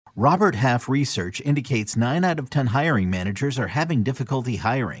Robert Half research indicates 9 out of 10 hiring managers are having difficulty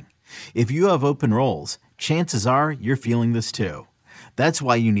hiring. If you have open roles, chances are you're feeling this too. That's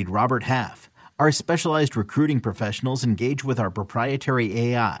why you need Robert Half. Our specialized recruiting professionals engage with our proprietary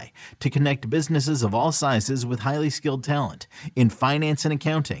AI to connect businesses of all sizes with highly skilled talent in finance and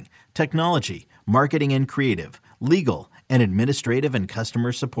accounting, technology, marketing and creative, legal, and administrative and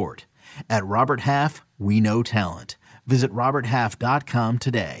customer support. At Robert Half, we know talent. Visit roberthalf.com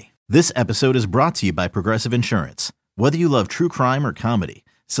today. This episode is brought to you by Progressive Insurance. Whether you love true crime or comedy,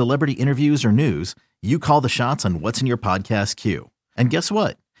 celebrity interviews or news, you call the shots on what's in your podcast queue. And guess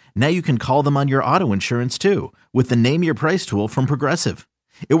what? Now you can call them on your auto insurance too with the Name Your Price tool from Progressive.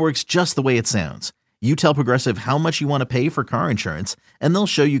 It works just the way it sounds. You tell Progressive how much you want to pay for car insurance, and they'll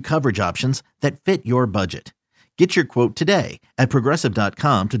show you coverage options that fit your budget. Get your quote today at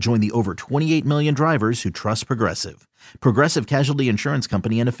Progressive.com to join the over 28 million drivers who trust Progressive. Progressive Casualty Insurance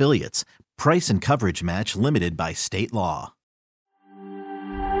Company and Affiliates. Price and coverage match limited by state law.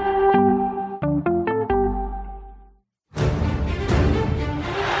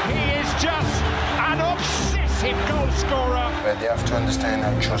 But they have to understand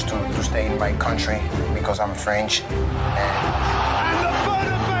I chose to stay in my country because I'm French. And the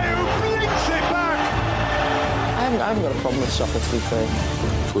Bernabeu blinks it back! I haven't got a problem with soccer, to be fair. In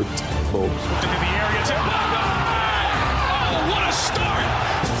Football. the area to oh, what a start!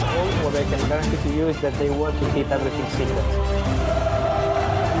 What I can guarantee to you is that they want to keep everything secret.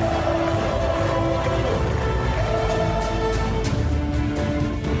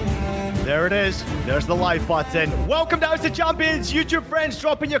 There it is. There's the live button. Welcome to House of Champions. YouTube friends,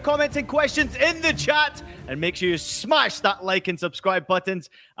 dropping your comments and questions in the chat. And make sure you smash that like and subscribe buttons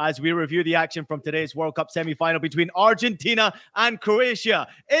as we review the action from today's World Cup semi-final between Argentina and Croatia.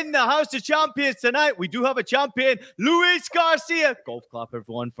 In the House of Champions tonight, we do have a champion, Luis Garcia. Golf clap,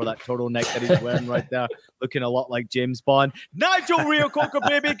 everyone, for that turtleneck that he's wearing right there. Looking a lot like James Bond. Nigel Rio Coco,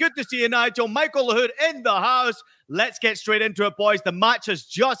 baby. Good to see you, Nigel. Michael LaHood in the house. Let's get straight into it, boys. The match has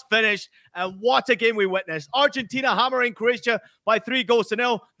just finished, and what a game we witnessed. Argentina hammering Croatia by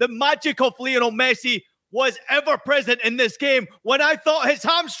 3-0. The magic of Lionel Messi was ever present in this game. When I thought his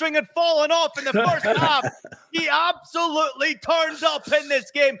hamstring had fallen off in the first half, he absolutely turned up in this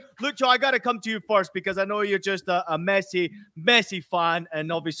game. Lucho, I got to come to you first because I know you're just a Messi fan,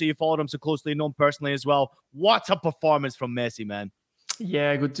 and obviously you followed him so closely, know him personally as well. What a performance from Messi, man.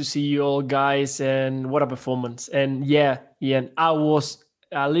 Yeah, good to see you all, guys, and what a performance. And yeah, I was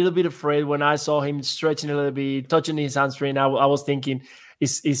a little bit afraid when I saw him stretching a little bit, touching his hamstring. I was thinking,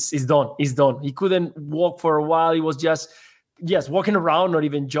 it's done. It's done. He couldn't walk for a while. He was just walking around, not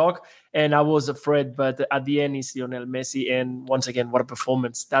even jog. And I was afraid, but at the end, it's Lionel Messi. And once again, what a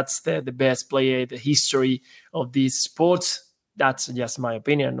performance. That's the best player in the history of these sports. That's just my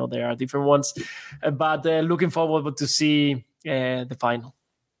opinion. I know there are different ones. But looking forward to see the final.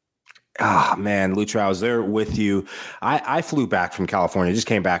 Ah, man, Lucha, I was there with you. I flew back from California, just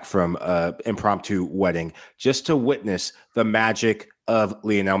came back from an impromptu wedding just to witness the magic of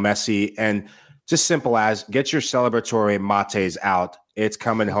Lionel Messi. And just simple as get your celebratory mates out. It's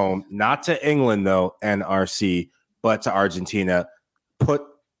coming home, not to England, though, NRC, but to Argentina. Put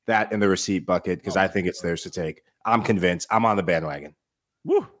that in the receipt bucket because I think it's theirs to take. I'm convinced. I'm on the bandwagon.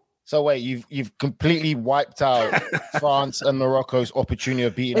 Woo. So wait, you've completely wiped out France and Morocco's opportunity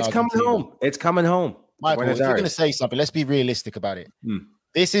of beating Argentina. It's coming home. Michael, if you're going to say something, let's be realistic about it.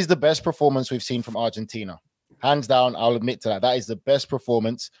 This is the best performance we've seen from Argentina. Hands down, I'll admit to that. That is the best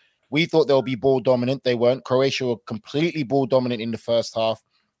performance. We thought they'll be ball dominant. They weren't. Croatia were completely ball dominant in the first half.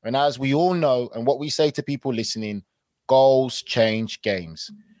 And as we all know, and what we say to people listening, goals change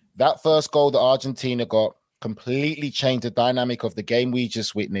games. That first goal that Argentina got completely changed the dynamic of the game we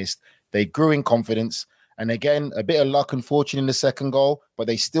just witnessed. They grew in confidence. And again, a bit of luck and fortune in the second goal, but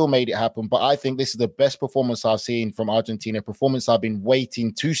they still made it happen. But I think this is the best performance I've seen from Argentina, performance I've been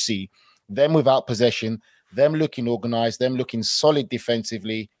waiting to see. Them without possession, them looking organized, them looking solid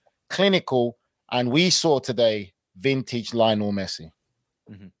defensively, clinical. And we saw today vintage Lionel Messi.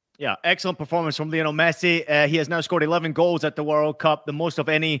 Mm-hmm. Yeah, excellent performance from Lionel Messi. He has now scored 11 goals at the World Cup, the most of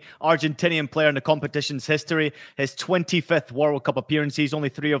any Argentinian player in the competition's history. His 25th World Cup appearances, only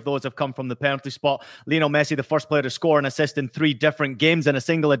 3 of those have come from the penalty spot. Lionel Messi, the first player to score and assist in 3 different games in a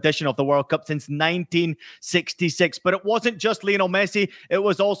single edition of the World Cup since 1966. But it wasn't just Lionel Messi, it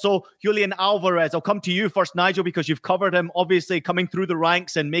was also Julian Alvarez. I'll come to you first, Nigel, because you've covered him, obviously coming through the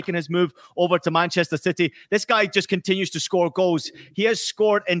ranks and making his move over to Manchester City. This guy just continues to score goals. He has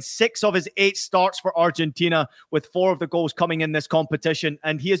scored in 6 of his 8 starts for Argentina, with 4 of the goals coming in this competition.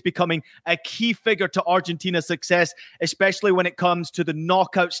 And he is becoming a key figure to Argentina's success, especially when it comes to the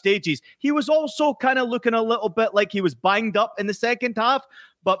knockout stages. He was also kind of looking a little bit like he was banged up in the second half.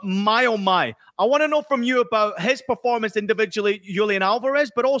 But my, oh my, I want to know from you about his performance individually, Julian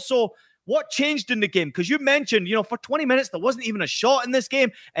Alvarez, but also what changed in the game? Because you mentioned, for 20 minutes, there wasn't even a shot in this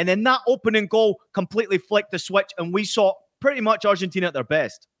game. And then that opening goal completely flicked the switch. And we saw pretty much Argentina at their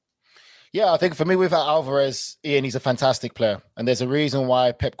best. Yeah, I think for me, with Alvarez, Ian, he's a fantastic player. And there's a reason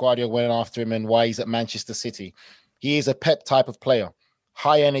why Pep Guardiola went after him and why he's at Manchester City. He is a Pep type of player.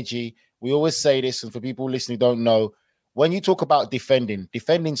 High energy. We always say this, and for people listening who don't know, when you talk about defending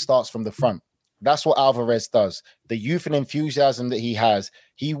starts from the front. That's what Alvarez does. The youth and enthusiasm that he has,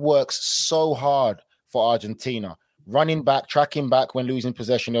 he works so hard for Argentina. Running back, tracking back when losing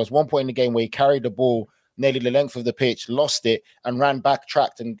possession. There was one point in the game where he carried the ball nearly the length of the pitch, lost it, and ran back,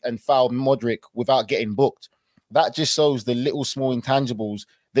 tracked, and fouled Modric without getting booked. That just shows the little small intangibles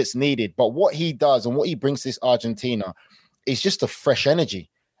that's needed. But what he does and what he brings to this Argentina is just a fresh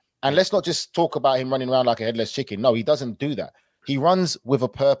energy. And let's not just talk about him running around like a headless chicken. No, he doesn't do that. He runs with a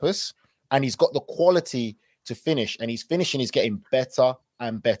purpose, and he's got the quality to finish, and his finishing is getting better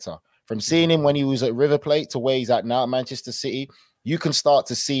and better. From seeing him when he was at River Plate to where he's at now at Manchester City, you can start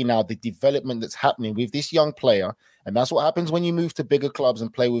to see now the development that's happening with this young player. And that's what happens when you move to bigger clubs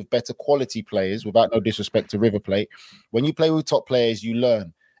and play with better quality players, without no disrespect to River Plate. When you play with top players, you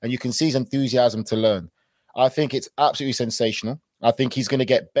learn, and you can see his enthusiasm to learn. I think it's absolutely sensational. I think he's going to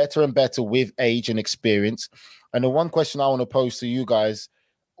get better and better with age and experience. And the one question I want to pose to you guys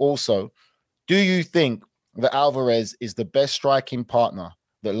also, do you think that Alvarez is the best striking partner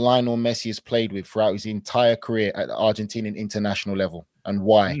that Lionel Messi has played with throughout his entire career at the Argentinian international level, and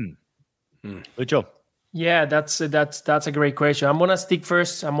why? Good job. Yeah, that's a great question. I'm gonna stick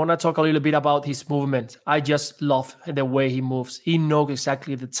first. I'm gonna talk a little bit about his movement. I just love the way he moves. He knows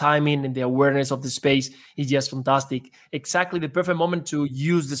exactly the timing and the awareness of the space. He's just fantastic. Exactly the perfect moment to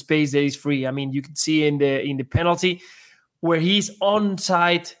use the space that is free. I mean, you can see in the penalty where he's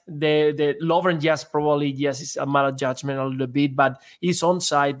onside. The Lovren just probably is a matter of judgment a little bit, but he's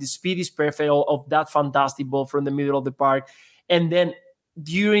onside. The speed is perfect of that fantastic ball from the middle of the park, and then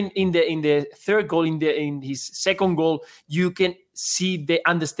in the third goal, in his second goal, you can see the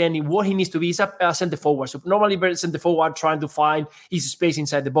understanding what he needs to be. He's a center forward. So normally center forward trying to find his space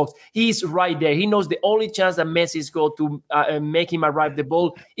inside the box. He's right there. He knows the only chance that Messi is going to make him arrive the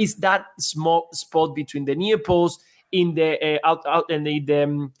ball is that small spot between the near post in the out in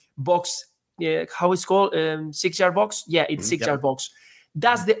the box. How it's called? 6-yard box. Yeah, it's 6-yard box.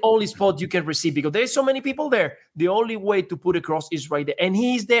 That's the only spot you can receive because there's so many people there. The only way to put across is right there. And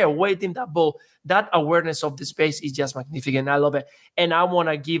he's there waiting that ball. That awareness of the space is just magnificent. I love it. And I want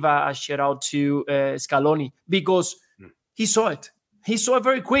to give a shout out to Scaloni because he saw it. He saw it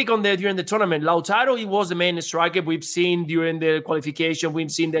very quick during the tournament. Lautaro, he was the main striker. We've seen during the qualification, we've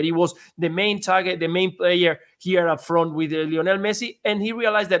seen that he was the main target, the main player here up front with Lionel Messi. And he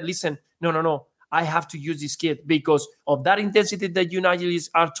realized that, listen, no. I have to use this kid because of that intensity that you Nigeris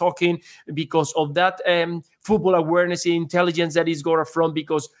are talking, because of that football awareness and intelligence that he's got from,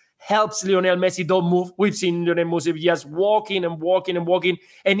 because helps Lionel Messi don't move. We've seen Lionel Messi just walking,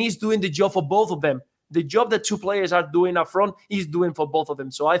 and he's doing the job for both of them. The job that two players are doing up front, he's doing for both of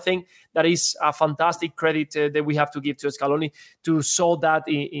them. So I think that is a fantastic credit that we have to give to Scaloni to show that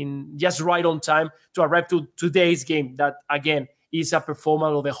in just right on time to arrive to today's game. That, again, is a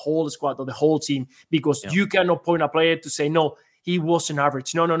performance of the whole squad, of the whole team, because you cannot point a player to say, no, he wasn't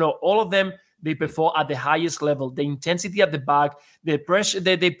average. No. All of them, they perform at the highest level. The intensity at the back, the pressure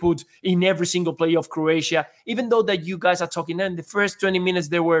that they put in every single play of Croatia, even though that you guys are talking, in the first 20 minutes,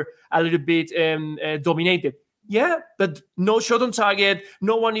 they were a little bit dominated. Yeah, but no shot on target.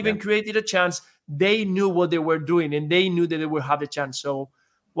 No one even created a chance. They knew what they were doing, and they knew that they would have a chance. So,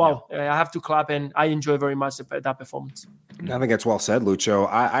 wow, I have to clap, and I enjoy very much that performance. I think that's well said, Lucho.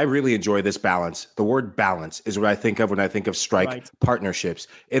 I really enjoy this balance. The word balance is what I think of when I think of strike partnerships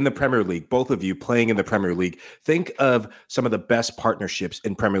in the Premier League. Both of you playing in the Premier League. Think of some of the best partnerships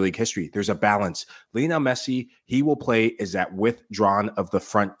in Premier League history. There's a balance. Lionel Messi, he will play as that withdrawn of the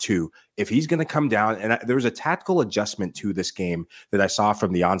front two. If he's going to come down, and there was a tactical adjustment to this game that I saw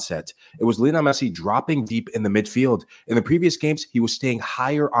from the onset. It was Lionel Messi dropping deep in the midfield. In the previous games, he was staying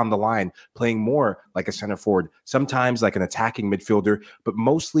higher on the line, playing more like a center forward, sometimes like an attacking midfielder, but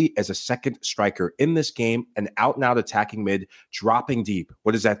mostly as a second striker. In this game, an out-and-out attacking mid, dropping deep.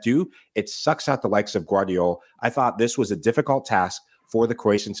 What does that do? It sucks out the likes of Guardiola. I thought this was a difficult task for the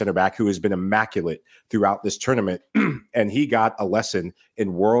Croatian center back who has been immaculate throughout this tournament. And he got a lesson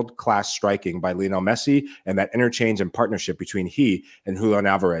in world-class striking by Lionel Messi and that interchange and partnership between he and Julian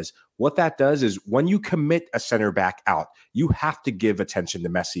Alvarez. What that does is when you commit a center back out, you have to give attention to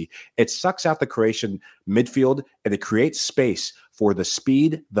Messi. It sucks out the Croatian midfield and it creates space for the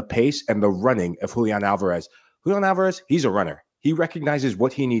speed, the pace, and the running of Julian Alvarez. Julian Alvarez, he's a runner. He recognizes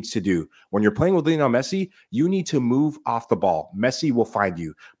what he needs to do. When you're playing with Lionel Messi, you need to move off the ball. Messi will find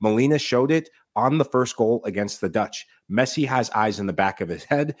you. Molina showed it on the first goal against the Dutch. Messi has eyes in the back of his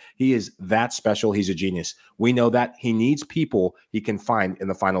head. He is that special. He's a genius. We know that he needs people he can find in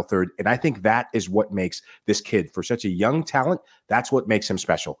the final third. And I think that is what makes this kid, for such a young talent, that's what makes him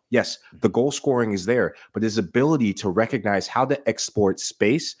special. Yes, the goal scoring is there, but his ability to recognize how to exploit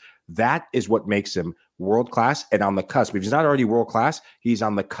space, that is what makes him world-class and on the cusp. If he's not already world-class, he's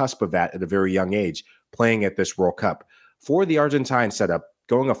on the cusp of that at a very young age, playing at this World Cup. For the Argentine setup,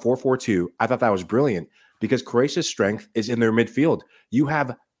 going a 4-4-2, I thought that was brilliant because Croatia's strength is in their midfield. You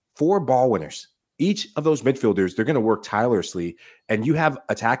have 4 ball winners. Each of those midfielders, they're going to work tirelessly, and you have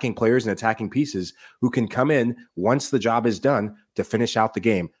attacking players and attacking pieces who can come in once the job is done to finish out the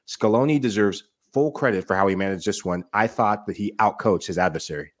game. Scaloni deserves full credit for how he managed this one. I thought that he outcoached his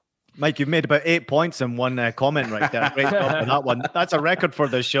adversary. Mike, you've made about 8 points in one comment right there. Great job on that one. That's a record for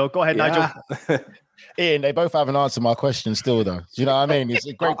this show. Go ahead, Nigel. Ian, they both haven't answered my question still, though. Do you know what I mean? It's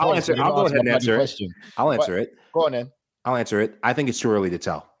a great I'll question. I'll go ahead and answer it. I'll answer it. Go on, then. I'll answer it. I think it's too early to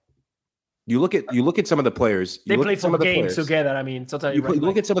tell. You look at some of the players. They play some games together. I mean, totally you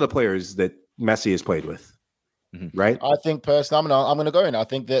look at some of the players that Messi has played with. Right? I think personally, I'm going to go in. I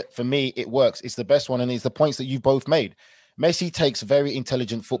think that for me, it works. It's the best one, and it's the points that you both made. Messi takes very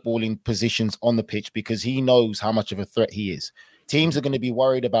intelligent footballing positions on the pitch because he knows how much of a threat he is. Teams are going to be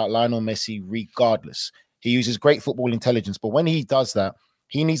worried about Lionel Messi regardless. He uses great football intelligence, but when he does that,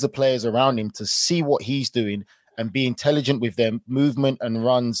 he needs the players around him to see what he's doing and be intelligent with their movement and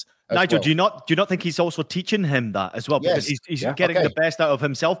runs. Nigel, do you not think he's also teaching him that as well? Because he's getting the best out of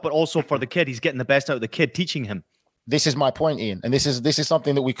himself, but also for the kid, he's getting the best out of the kid, teaching him. This is my point, Ian, and this is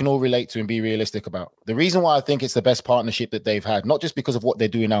something that we can all relate to and be realistic about. The reason why I think it's the best partnership that they've had, not just because of what they're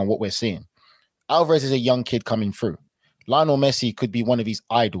doing now and what we're seeing. Alvarez is a young kid coming through. Lionel Messi could be one of his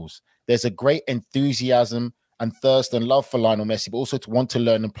idols. There's a great enthusiasm and thirst and love for Lionel Messi, but also to want to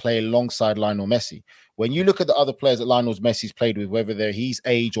learn and play alongside Lionel Messi. When you look at the other players that Lionel Messi's played with, whether they're his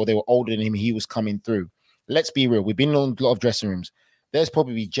age or they were older than him, he was coming through. Let's be real. We've been in a lot of dressing rooms. There's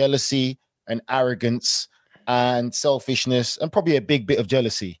probably jealousy and arrogance and selfishness and probably a big bit of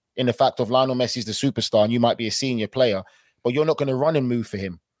jealousy in the fact of Lionel Messi's the superstar and you might be a senior player, but you're not going to run and move for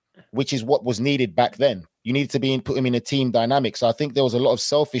him, which is what was needed back then. You needed to put him in a team dynamic. So I think there was a lot of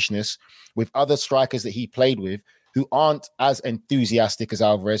selfishness with other strikers that he played with who aren't as enthusiastic as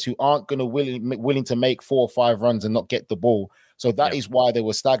Alvarez, who aren't going to willing to make 4 or 5 runs and not get the ball. So that is why they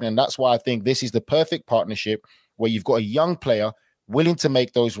were stagnant. That's why I think this is the perfect partnership where you've got a young player willing to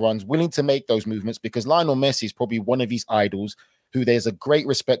make those runs, willing to make those movements, because Lionel Messi is probably one of his idols who there's a great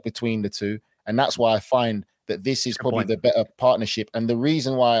respect between the two. And that's why I find that this is probably the better partnership. And the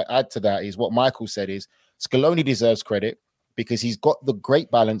reason why I add to that is what Michael said is Scaloni deserves credit because he's got the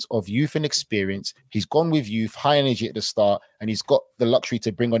great balance of youth and experience. He's gone with youth, high energy at the start, and he's got the luxury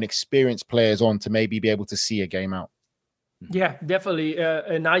to bring on experienced players on to maybe be able to see a game out. Yeah, definitely,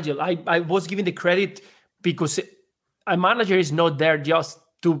 Nigel. I was giving the credit because a manager is not there just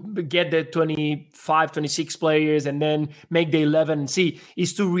to get the 25, 26 players and then make the 11 and see.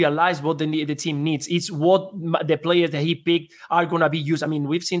 It's to realize what the team needs. It's what the players that he picked are going to be used. I mean,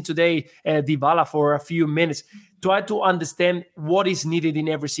 we've seen today Dybala for a few minutes. Try to understand what is needed in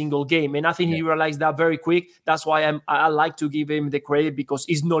every single game. And I think he realized that very quick. That's why I like to give him the credit because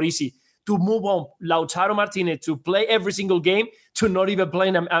it's not easy to move on Lautaro Martinez to play every single game to not even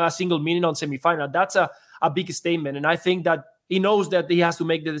playing a single minute on semifinal. That's a big statement. And I think that he knows that he has to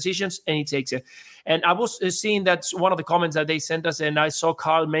make the decisions and he takes it. And I was seeing that one of the comments that they sent us, and I saw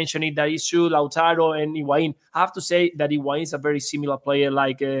Carl mentioning that it's true, Lautaro and Higuain. I have to say that Higuain is a very similar player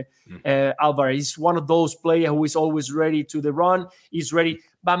like Alvarez. He's one of those players who is always ready to the run. He's ready.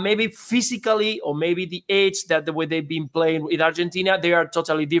 But maybe physically or maybe the age that the way they've been playing with Argentina, they are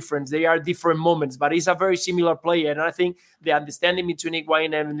totally different. They are different moments, but he's a very similar player. And I think the understanding between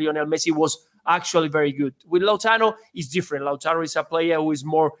Higuain and Lionel Messi was actually very good. With Lautaro, it's different. Lautaro is a player who is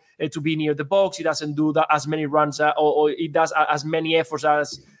more to be near the box. He doesn't do that as many runs or he does as many efforts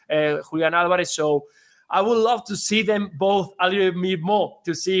as Julian Alvarez. So I would love to see them both a little bit more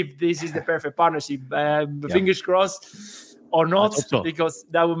to see if this is the perfect partnership. Fingers crossed. or not, so. because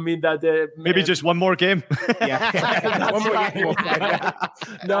that would mean that maybe just one more game. Yeah, one more game.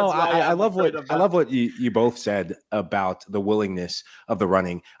 No, I love what you both said about the willingness of the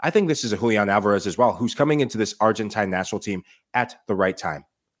running. I think this is a Julian Alvarez as well, who's coming into this Argentine national team at the right time.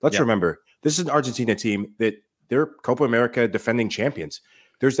 Let's remember, this is an Argentina team that they're Copa America defending champions.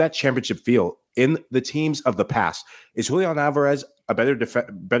 There's that championship feel in the teams of the past. Is Julian Alvarez a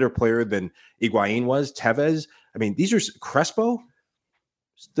better player than Higuain was? Tevez? I mean, these are Crespo.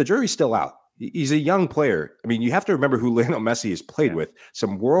 The jury's still out. He's a young player. I mean, you have to remember who Lionel Messi has played with.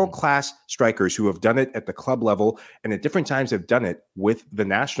 Some world-class strikers who have done it at the club level and at different times have done it with the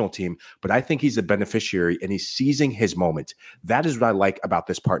national team. But I think he's a beneficiary and he's seizing his moment. That is what I like about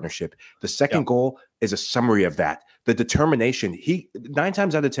this partnership. The second goal is a summary of that. The determination. 9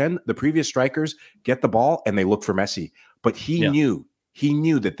 times out of 10, the previous strikers get the ball and they look for Messi. But he knew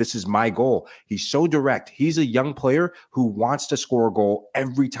that this is my goal. He's so direct. He's a young player who wants to score a goal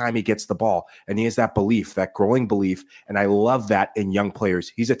every time he gets the ball. And he has that belief, that growing belief. And I love that in young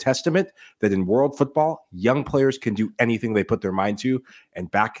players. He's a testament that in world football, young players can do anything they put their mind to.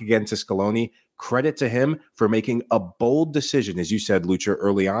 And back again to Scaloni, credit to him for making a bold decision, as you said, Lucha,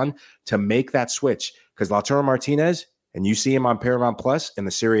 early on, to make that switch. Because Lautaro Martinez, and you see him on Paramount Plus in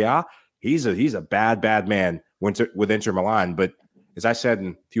the Serie A, he's a bad man with Inter Milan. But as I said in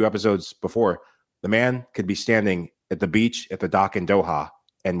a few episodes before, the man could be standing at the beach at the dock in Doha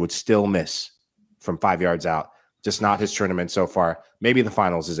and would still miss from 5 yards out. Just not his tournament so far. Maybe the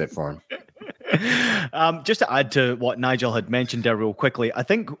finals is it for him. Just to add to what Nigel had mentioned there real quickly, I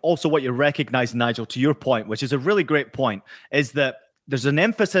think also what you recognize, Nigel, to your point, which is a really great point, is that there's an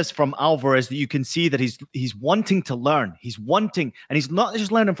emphasis from Alvarez that you can see that he's wanting to learn. He's wanting, and he's not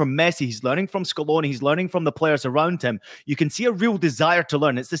just learning from Messi, he's learning from Scaloni, he's learning from the players around him. You can see a real desire to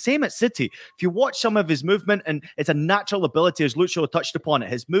learn. It's the same at City. If you watch some of his movement, and it's a natural ability, as Lucho touched upon it,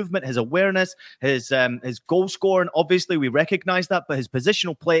 his movement, his awareness, his goal scoring, obviously we recognize that, but his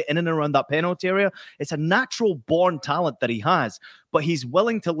positional play in and around that penalty area, it's a natural born talent that he has. But he's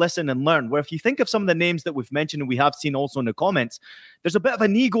willing to listen and learn. Where if you think of some of the names that we've mentioned and we have seen also in the comments, there's a bit of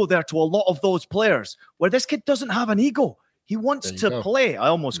an ego there to a lot of those players, where this kid doesn't have an ego. He wants to play. I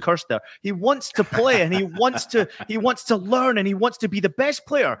almost cursed there. He wants to play, and he wants to learn, and he wants to be the best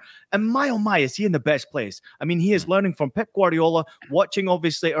player. And my, oh my, is he in the best place? I mean, he is learning from Pep Guardiola, watching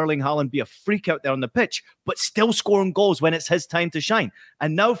obviously Erling Haaland be a freak out there on the pitch, but still scoring goals when it's his time to shine.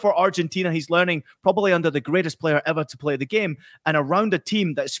 And now for Argentina, he's learning probably under the greatest player ever to play the game, and around a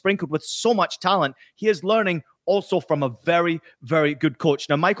team that's sprinkled with so much talent, he is learning also from a very, very good coach.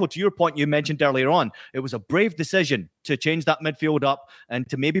 Now, Michael, to your point you mentioned earlier on, it was a brave decision to change that midfield up and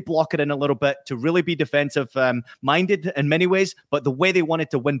to maybe block it in a little bit, to really be defensive-minded in many ways, but the way they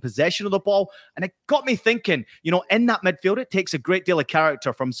wanted to win possession of the ball. And it got me thinking, in that midfield, it takes a great deal of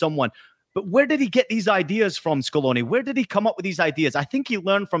character from someone. But where did he get these ideas from, Scaloni? Where did he come up with these ideas? I think he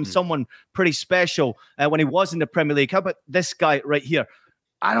learned from someone pretty special when he was in the Premier League. How about this guy right here?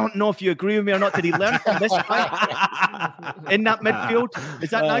 I don't know if you agree with me or not. Did he learn from this guy in that midfield? Is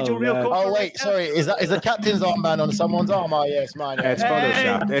that Nigel Real? Oh, wait, sorry. Is the captain's armband on someone's arm? Oh, yeah, it's mine. Yeah. It's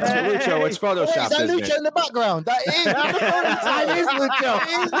Photoshopped. It's Lucho. It's Photoshopped. Is that Lucho in the background? That is Lucho.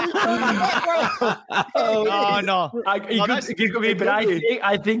 No.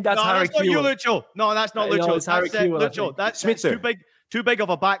 I think that's Harry Kewell. That's not you, Lucho. No, that's not Lucho. It's Harry Kewell. Lucho. That's too big of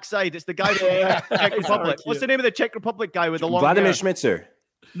a backside. It's the guy from the Czech Republic. What's the name of the Czech Republic guy with the long Vladimir hair? Schmitzer.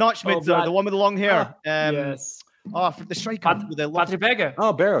 Not Schmitzer, the one with the long hair. Yes. For the striker. Patrick Berger.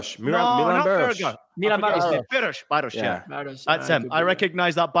 Oh, Baros. Milan Baros. Milan Baros. Baros, yeah. Baros, that's him. I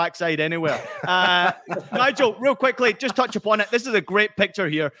recognize that backside anywhere. Nigel, real quickly, just touch upon it. This is a great picture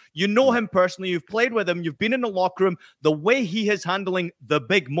here. You know him personally. You've played with him. You've been in the locker room. The way he is handling the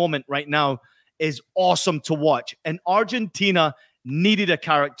big moment right now is awesome to watch. And Argentina needed a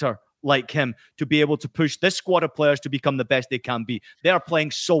character like him to be able to push this squad of players to become the best they can be. They are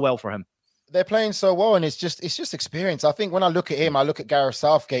playing so well for him. They're playing so well, and it's just experience. I think when I look at him, I look at Gareth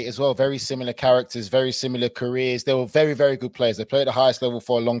Southgate as well. Very similar characters, very similar careers. They were very, very good players. They played at the highest level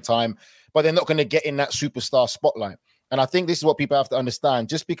for a long time, but they're not going to get in that superstar spotlight. And I think this is what people have to understand.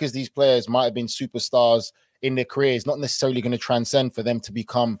 Just because these players might have been superstars in their careers, not necessarily going to transcend for them to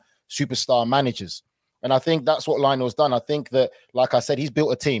become superstar managers. And I think that's what Lionel's done. I think that, like I said, he's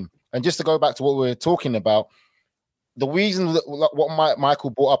built a team. And just to go back to what we were talking about, the reason that what Michael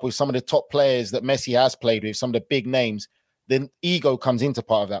brought up with some of the top players that Messi has played with, some of the big names, then ego comes into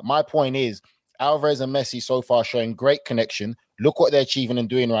part of that. My point is, Alvarez and Messi so far showing great connection. Look what they're achieving and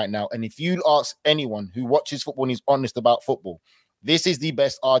doing right now. And if you ask anyone who watches football and is honest about football, this is the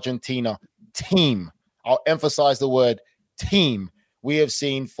best Argentina team. I'll emphasize the word team we have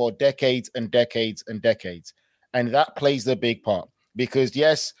seen for decades and decades and decades. And that plays the big part because,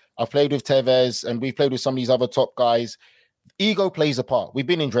 yes, I've played with Tevez and we've played with some of these other top guys. Ego plays a part. We've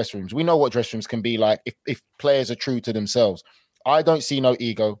been in dressing rooms. We know what dressing rooms can be like if players are true to themselves. I don't see no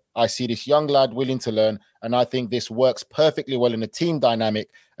ego. I see this young lad willing to learn, and I think this works perfectly well in a team dynamic.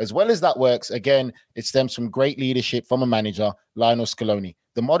 As well as that works, again, it stems from great leadership from a manager, Lionel Scaloni.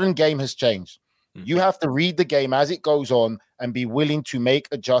 The modern game has changed. You have to read the game as it goes on and be willing to make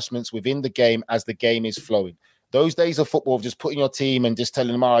adjustments within the game as the game is flowing. Those days of football of just putting your team and just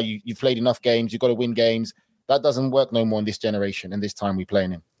telling them, you've played enough games, you've got to win games. That doesn't work no more in this generation and this time we're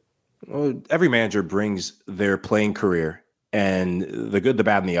playing in. Well, every manager brings their playing career and the good, the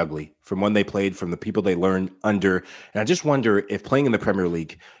bad, and the ugly from when they played, from the people they learned under. And I just wonder if playing in the Premier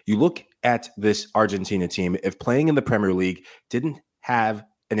League, you look at this Argentina team, if playing in the Premier League didn't have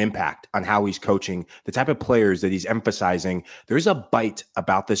an impact on how he's coaching, the type of players that he's emphasizing, there's a bite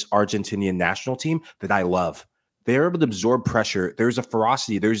about this Argentinian national team that I love. They're able to absorb pressure. There's a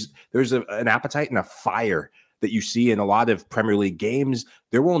ferocity. There's an appetite and a fire that you see in a lot of Premier League games.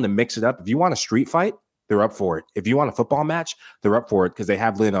 They're willing to mix it up. If you want a street fight, they're up for it. If you want a football match, they're up for it because they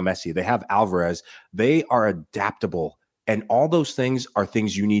have Lionel Messi. They have Alvarez. They are adaptable. And all those things are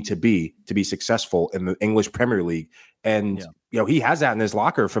things you need to be successful in the English Premier League. And, he has that in his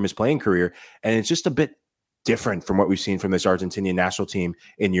locker from his playing career. And it's just a bit different from what we've seen from this Argentinian national team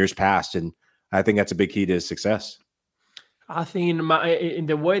in years past. And I think that's a big key to his success. I think in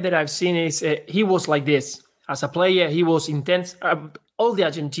the way that I've seen it, he was like this. As a player, he was intense. All the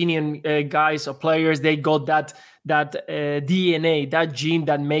Argentinian guys or players, they got that DNA, that gene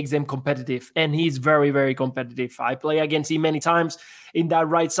that makes them competitive. And he's very, very competitive. I play against him many times in that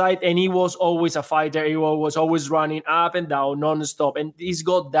right side, and he was always a fighter. He was always running up and down, non-stop. And he's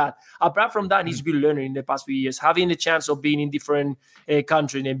got that. Apart from that, he's been learning in the past few years. Having the chance of being in different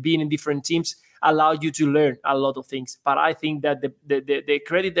countries and being in different teams allow you to learn a lot of things. But I think that the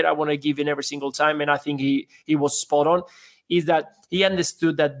credit that I want to give in every single time, and I think he was spot on, is that he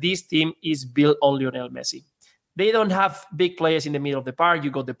understood that this team is built on Lionel Messi. They don't have big players in the middle of the park.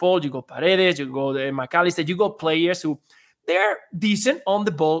 You got De Paul, you got Paredes, you got McAllister, you got players who they're decent on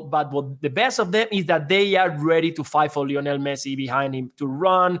the ball, but what the best of them is that they are ready to fight for Lionel Messi behind him, to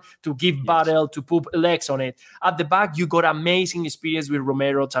run, to give battle, to put legs on it. At the back, you got amazing experience with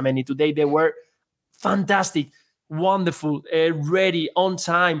Romero, Tamendi. Today, they were fantastic, wonderful, ready, on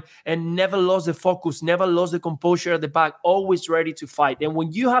time, and never lost the focus, never lost the composure at the back, always ready to fight. And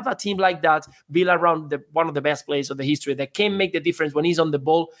when you have a team like that, built around one of the best players of the history that can make the difference when he's on the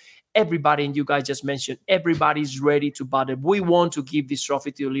ball, everybody, and you guys just mentioned, everybody's ready to battle. We want to give this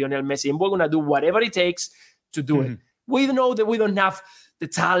trophy to Lionel Messi, and we're going to do whatever it takes to do it. We know that we don't have the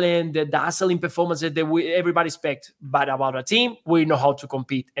talent, the dazzling performances that everybody expects. But about a team, we know how to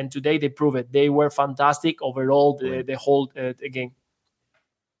compete. And today they prove it. They were fantastic overall, the whole game.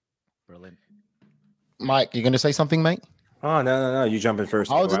 Brilliant. Mike, you going to say something, mate? Oh, no. You jump in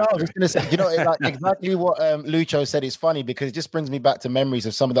first. I was just going to say, exactly what Lucho said is funny because it just brings me back to memories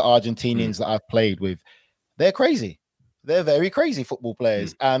of some of the Argentinians that I've played with. They're crazy. They're very crazy football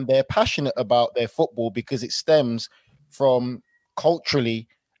players. And they're passionate about their football because it stems from culturally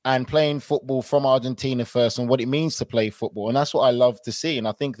and playing football from Argentina first and what it means to play football. And that's what I love to see. And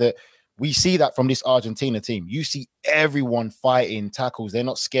I think that we see that from this Argentina team. You see everyone fighting tackles. They're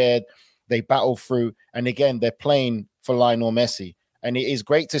not scared. They battle through. And again, they're playing for Lionel Messi. And it is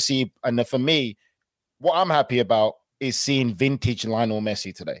great to see. And for me, what I'm happy about is seeing vintage Lionel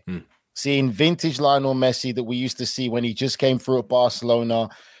Messi today. Seeing vintage Lionel Messi that we used to see when he just came through at Barcelona,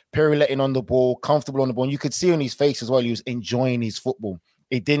 pirouetting on the ball, comfortable on the ball. And you could see on his face as well, he was enjoying his football.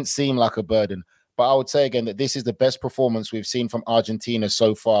 It didn't seem like a burden. But I would say again that this is the best performance we've seen from Argentina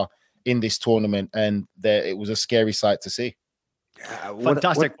so far in this tournament. And it was a scary sight to see.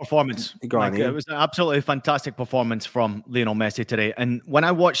 Fantastic performance. It was an absolutely fantastic performance from Lionel Messi today. And when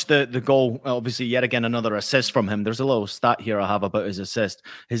I watched the goal, obviously yet again another assist from him. There's a little stat here I have about his assist,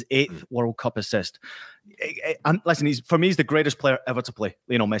 his 8th World Cup assist. Listen, he's the greatest player ever to play,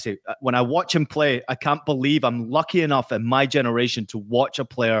 Lionel Messi. When I watch him play, I can't believe I'm lucky enough in my generation to watch a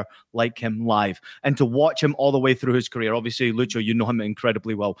player like him live and to watch him all the way through his career. Obviously, Lucho, you know him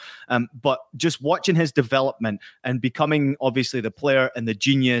incredibly well. But just watching his development and becoming obviously the player and the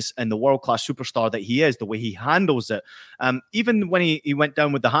genius and the world-class superstar that he is, the way he handles it. Even when he went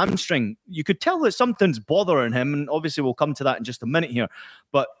down with the hamstring, you could tell that something's bothering him. And obviously we'll come to that in just a minute here.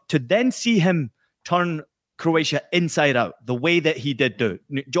 But to then see him turn Croatia inside out, the way that he did do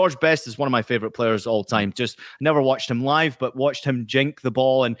it. George Best is one of my favorite players all time. Just never watched him live, but watched him jink the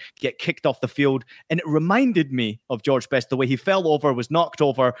ball and get kicked off the field. And it reminded me of George Best, the way he fell over, was knocked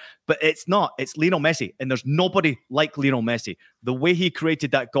over, but it's not. It's Lionel Messi, and there's nobody like Lionel Messi. The way he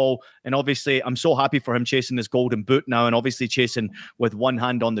created that goal, and obviously I'm so happy for him chasing his golden boot now, and obviously chasing with one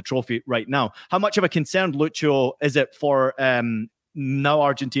hand on the trophy right now. How much of a concern, Lucho, is it for now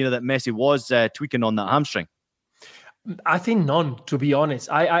Argentina that Messi was tweaking on that hamstring? I think none, to be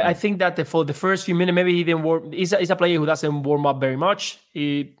honest. I think that for the first few minutes, maybe he didn't warm. He's a player who doesn't warm up very much.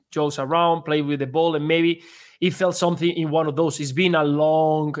 He jokes around, play with the ball, and maybe he felt something in one of those. It's been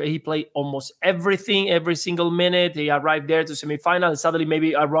he played almost everything, every single minute. He arrived there to semifinal, and suddenly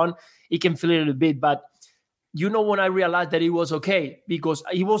maybe a run, he can feel it a little bit. But when I realized that he was okay, because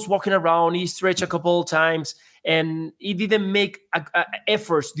he was walking around, he stretched a couple of times, and he didn't make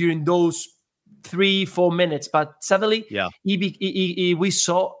efforts during those 3-4 minutes, but suddenly we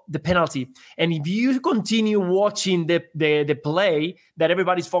saw the penalty. And if you continue watching the play that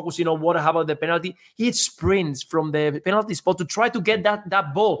everybody's focusing on, how about the penalty, he sprints from the penalty spot to try to get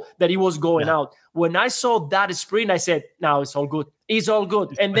that ball that he was going out. When I saw that sprint, I said, now it's all good. It's all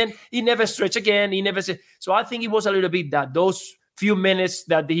good. And then he never stretched again. He never said. So I think it was a little bit that those few minutes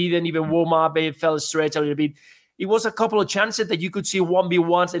that he didn't even warm up, he felt stretched a little bit. It was a couple of chances that you could see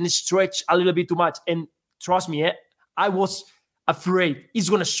 1v1s and stretch a little bit too much. And trust me, I was afraid he's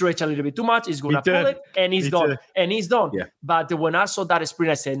going to stretch a little bit too much. He's going to pull it, and he's done. And he's done. Yeah. But when I saw that sprint,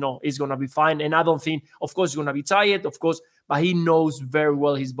 I said, no, he's going to be fine. And I don't think, of course, he's going to be tired, of course, but he knows very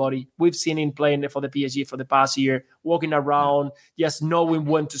well his body. We've seen him playing for the PSG for the past year, walking around, just knowing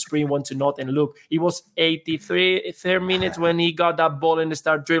when to sprint, when to not. And look, it was 83 minutes when he got that ball and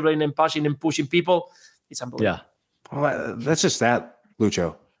started dribbling and pushing people. It's unbelievable. Yeah. Well, that's just that,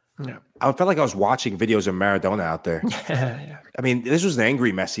 Lucho. Yeah. I felt like I was watching videos of Maradona out there. Yeah. I mean, this was an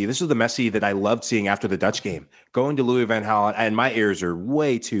angry Messi. This was the Messi that I loved seeing after the Dutch game. Going to Louis van Gaal, and my ears are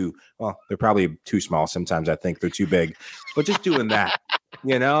way too, they're probably too small. Sometimes I think they're too big. But just doing that,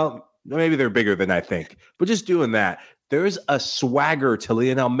 maybe they're bigger than I think. But just doing that, there's a swagger to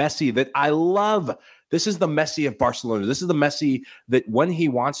Lionel Messi that I love. This is the Messi of Barcelona. This is the Messi that when he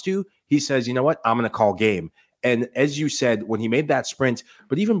wants to, he says, you know what, I'm going to call game. And as you said, when he made that sprint,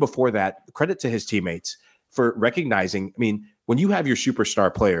 but even before that, credit to his teammates for recognizing, I mean, when you have your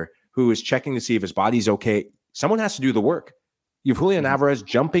superstar player who is checking to see if his body's okay, someone has to do the work. You have Julian Alvarez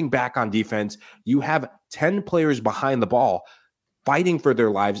jumping back on defense. You have 10 players behind the ball fighting for their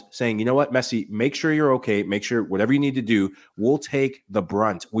lives, saying, you know what, Messi, make sure you're okay. Make sure whatever you need to do, we'll take the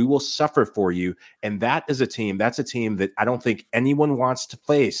brunt. We will suffer for you. And that's a team that I don't think anyone wants to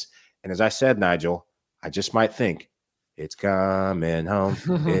face. And as I said, Nigel, I just might think it's coming home.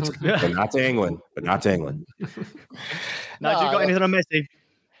 But not to England. Nigel, you got anything on Messi?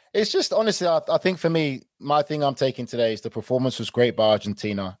 It's just, honestly, I think for me, my thing I'm taking today is the performance was great by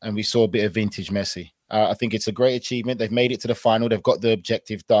Argentina, and we saw a bit of vintage Messi. I think it's a great achievement. They've made it to the final. They've got the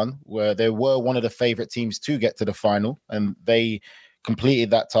objective done, where they were one of the favorite teams to get to the final, and they completed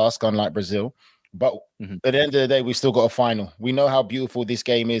that task, unlike Brazil. But at the end of the day, we've still got a final. We know how beautiful this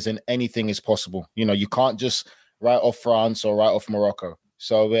game is, and anything is possible. You can't just write off France or write off Morocco.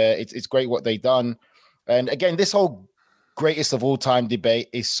 So it's great what they've done. And again, this whole greatest of all time debate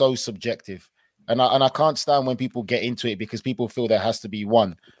is so subjective. And I can't stand when people get into it because people feel there has to be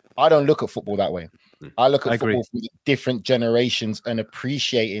one. I don't look at football that way. I look at football from different generations and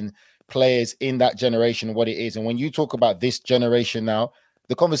appreciating players in that generation and what it is. And when you talk about this generation now,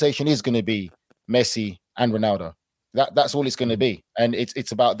 the conversation is going to be Messi and Ronaldo. That's all it's going to be. And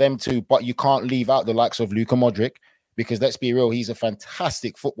it's about them too. But you can't leave out the likes of Luka Modric because let's be real, he's a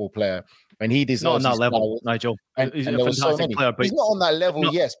fantastic football player and he deserves not on that level, Nigel. He's a fantastic player, but he's not on that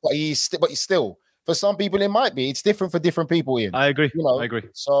level, yes, but he's still. For some people, it might be. It's different for different people, Ian. I agree. I agree.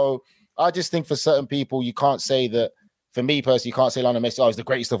 So I just think for certain people, you can't say that. For me personally, you can't say Lionel Messi, he's the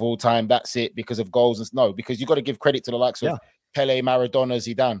greatest of all time. That's it because of goals. No, because you got to give credit to the likes of Pele, Maradona,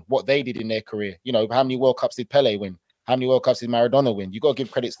 Zidane, what they did in their career. How many World Cups did Pele win? How many World Cups did Maradona win? You got to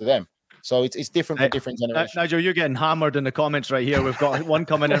give credits to them. So it's different for different generations. Nigel, you're getting hammered in the comments right here. We've got one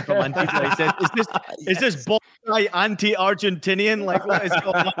coming in from Antita. He said, is this bald guy anti-Argentinian? Like, what is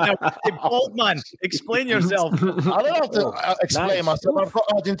going on there? Hey, bald man, explain yourself. I don't have to explain myself. I've got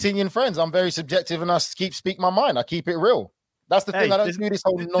Argentinian friends. I'm very subjective and I speak my mind. I keep it real. That's the thing. I don't do this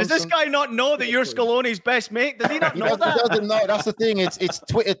whole nonsense. Does this guy not know that you're Scaloni's best mate? Does he not know that? He doesn't know. That's the thing. It's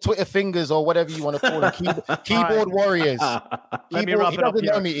Twitter fingers or whatever you want to call them. Keyboard warriors. Let me wrap it up. He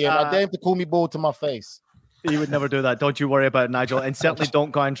doesn't know me, Ian. I dare him to call me bald to my face. He would never do that. Don't you worry about it, Nigel. And certainly don't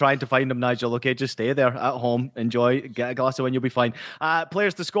go and trying to find him, Nigel. Okay, just stay there at home. Enjoy. Get a glass of wine. You'll be fine.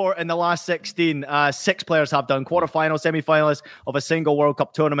 Players to score in the last 16. 6 players have done quarterfinal, semi-finalists of a single World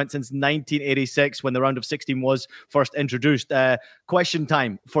Cup tournament since 1986 when the round of 16 was first introduced. Question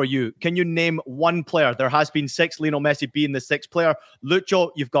time for you. Can you name one player? There has been 6, Lionel Messi being the 6th player. Lucho,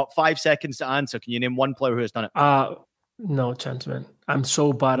 you've got 5 seconds to answer. Can you name one player who has done it? No chance, man. I'm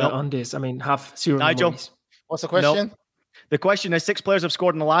so bad on this. I mean, have 0 Nigel. memories. What's the question? No. The question is 6 players have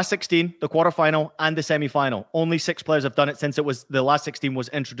scored in the last 16, the quarterfinal, and the semi-final. Only 6 players have done it since the last 16 was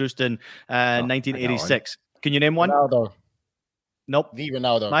introduced in 1986. Can you name one? Ronaldo. Nope. The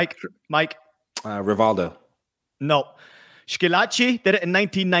Ronaldo. Mike. Rivaldo. No. Schillaci did it in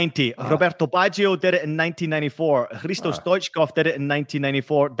 1990. Roberto Baggio did it in 1994. Hristo Stoichkov did it in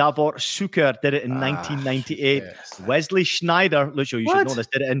 1994. Davor Suker did it in 1998. Yes. Wesley Schneider, Lucio, you should know this,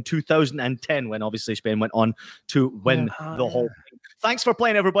 did it in 2010 when obviously Spain went on to win the whole thing. Thanks for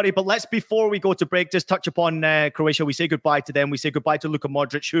playing, everybody. But before we go to break, just touch upon Croatia. We say goodbye to them. We say goodbye to Luka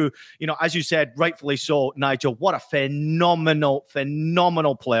Modric, who, as you said, rightfully so, Nigel, what a phenomenal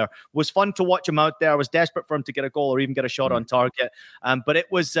player. It was fun to watch him out there. I was desperate for him to get a goal or even get a shot on target. But it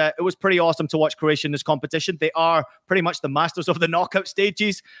was pretty awesome to watch Croatia in this competition. They are pretty much the masters of the knockout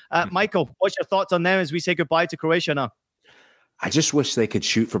stages. Michael, what's your thoughts on them as we say goodbye to Croatia now? I just wish they could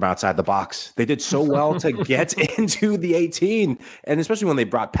shoot from outside the box. They did so well to get into the 18, and especially when they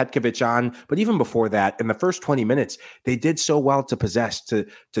brought Petkovic on. But even before that, in the first 20 minutes, they did so well to possess, to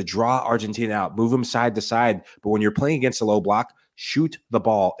draw Argentina out, move them side to side. But when you're playing against a low block, shoot the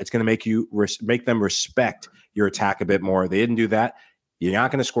ball. It's going to make them respect your attack a bit more. They didn't do that. You're not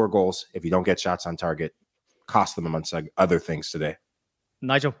going to score goals if you don't get shots on target. Cost them amongst other things today.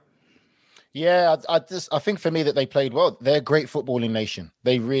 Nigel? Yeah, I think for me that they played well. They're a great footballing nation.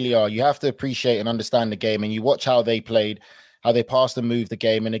 They really are. You have to appreciate and understand the game, and you watch how they played, how they passed and moved the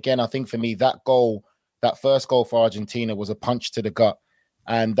game. And again, I think for me, that first goal for Argentina was a punch to the gut,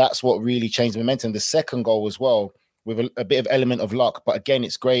 and that's what really changed momentum. The second goal as well, with a bit of element of luck, but again,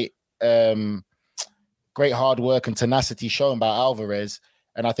 it's great hard work and tenacity shown by Alvarez.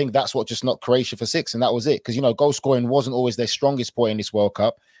 And I think that's what just knocked Croatia for 6, and that was it. Because, goal scoring wasn't always their strongest point in this World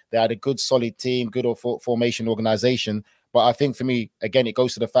Cup. They had a good, solid team, good formation organization. But I think for me, again, it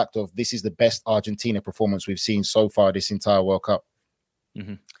goes to the fact of this is the best Argentina performance we've seen so far this entire World Cup.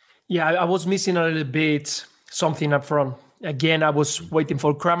 Mm-hmm. Yeah, I was missing a little bit something up front. Again, I was waiting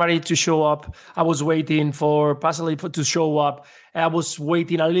for Kramaric to show up. I was waiting for Pasalic to show up. I was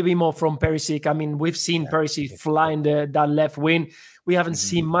waiting a little bit more from Perisic. I mean, we've seen Perisic flying that left wing. We haven't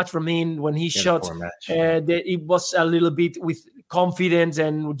seen much from him when he shot. It was a little bit with confidence,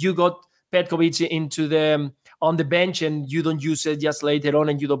 and you got Petkovic into on the bench, and you don't use it just later on,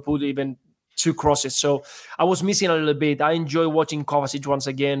 and you don't put even 2 crosses. So I was missing a little bit. I enjoy watching Kovacic once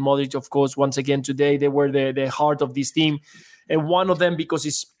again. Modric, of course, once again today. They were the heart of this team, and one of them because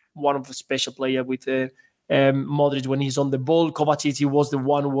he's one of the special players with Modric when he's on the ball. Kovacic, he was the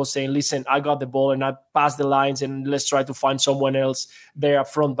one who was saying, listen, I got the ball and I passed the lines and let's try to find someone else there up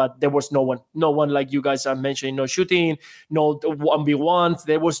front. But there was no one like you guys are mentioning, no shooting, no 1v1s.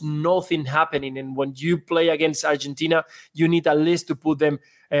 There was nothing happening. And when you play against Argentina, you need at least to put them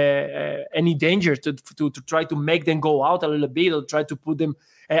any danger to try to make them go out a little bit, or try to put them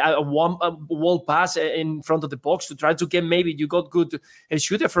a wall pass in front of the box to try to get, maybe you got good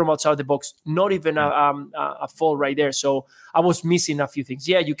shooter from outside the box, not even a fall right there. So I was missing a few things.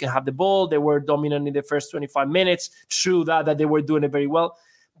 Yeah, you can have the ball. They were dominant in the first 25 minutes. True that they were doing it very well.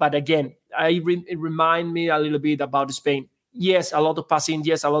 But again, it remind me a little bit about Spain. Yes, a lot of passing.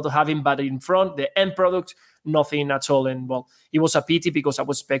 Yes, a lot of having, but in front, the end product, nothing at all. And well, it was a pity because I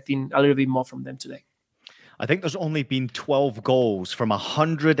was expecting a little bit more from them today. I think there's only been 12 goals from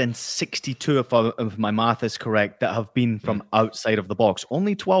 162, if my math is correct, that have been from outside of the box.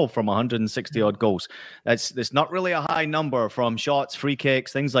 Only 12 from 160 odd goals. That's not really a high number from shots, free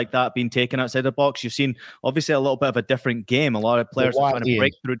kicks, things like that being taken outside the box. You've seen obviously a little bit of a different game. A lot of players are trying to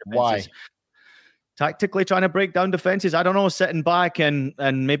break through defenses. Why? Tactically trying to break down defenses. I don't know, sitting back and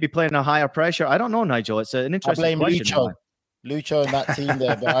maybe playing a higher pressure. I don't know, Nigel. It's an interesting question. Lucho and that team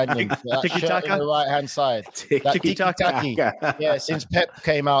there behind him. That shirt on the right-hand side. Tiki-taki. Yeah, since Pep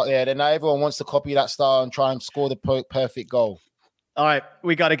came out there, then now everyone wants to copy that style and try and score the perfect goal. All right,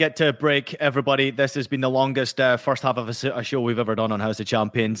 we got to get to a break, everybody. This has been the longest first half of a show we've ever done on House of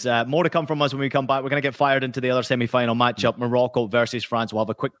Champions. More to come from us when we come back. We're going to get fired into the other semi-final matchup, Morocco versus France. We'll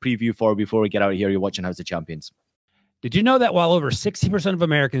have a quick preview before we get out of here. You're watching House of Champions. Did you know that while over 60% of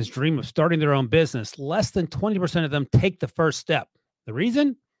Americans dream of starting their own business, less than 20% of them take the first step? The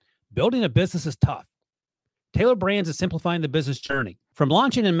reason? Building a business is tough. Taylor Brands is simplifying the business journey. From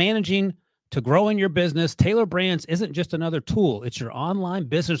launching and managing to growing your business, Taylor Brands isn't just another tool. It's your online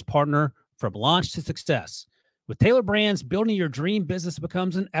business partner from launch to success. With Taylor Brands, building your dream business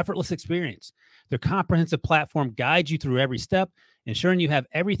becomes an effortless experience. Their comprehensive platform guides you through every step, ensuring you have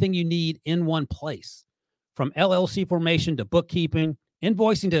everything you need in one place. From LLC formation to bookkeeping,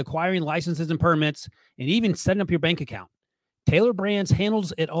 invoicing to acquiring licenses and permits, and even setting up your bank account, Taylor Brands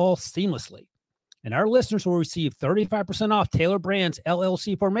handles it all seamlessly. And our listeners will receive 35% off Taylor Brands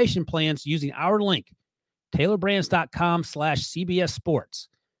LLC formation plans using our link, taylorbrands.com/CBS Sports.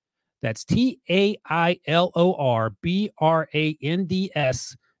 That's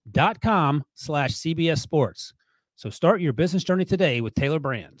TAILORBRANDS.com/CBS Sports. So start your business journey today with Taylor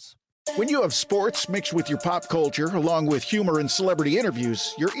Brands. When you have sports mixed with your pop culture, along with humor and celebrity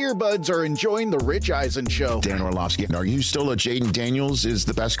interviews, your earbuds are enjoying The Rich Eisen Show. Dan Orlovsky, are you still a Jaden Daniels is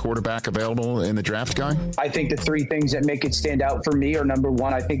the best quarterback available in the draft guy? I think the three things that make it stand out for me are, number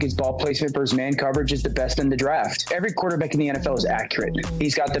one, I think his ball placement versus man coverage is the best in the draft. Every quarterback in the NFL is accurate.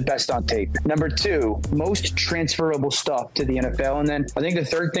 He's got the best on tape. Number two, most transferable stuff to the NFL. And then I think the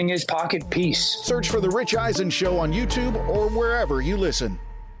third thing is pocket peace. Search for The Rich Eisen Show on YouTube or wherever you listen.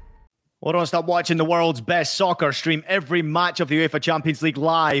 Well, don't stop watching the world's best soccer. Stream every match of the UEFA Champions League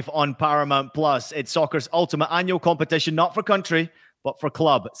live on Paramount+. It's soccer's ultimate annual competition, not for country, but for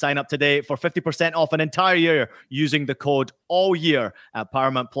club. Sign up today for 50% off an entire year using the code ALLYEAR at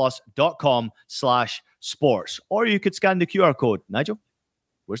paramountplus.com/sports. Or you could scan the QR code. Nigel,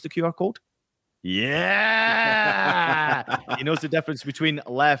 where's the QR code? Yeah. He knows the difference between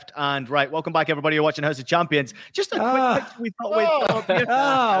left and right. Welcome back, everybody. You're watching House of Champions. Just a quick picture we thought we'd throw up here.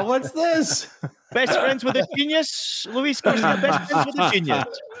 What's this? Best friends with a genius. Luis Garcia, best friends with a genius.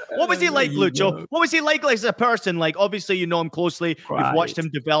 What was he like, Lucho? What was he like as a person? Like, obviously, you know him closely. Quiet. You've watched him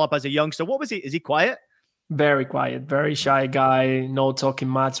develop as a youngster. What was he? Is he quiet? Very quiet, very shy guy, no talking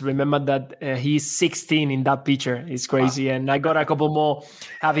much. Remember that he's 16 in that picture. It's crazy. Wow. And I got a couple more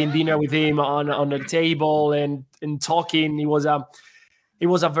having dinner with him on the table and talking. He was a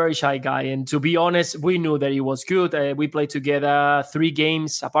very shy guy. And to be honest, we knew that he was good. We played together 3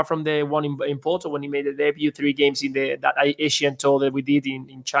 games, apart from the one in Porto when he made the debut, 3 games in that Asian tour that we did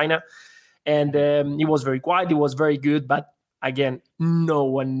in China. And he was very quiet. He was very good, but again, no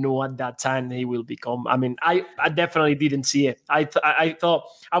one knew at that time he will become. I mean, I definitely didn't see it. I thought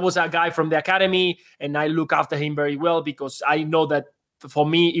I was a guy from the academy, and I look after him very well because I know that for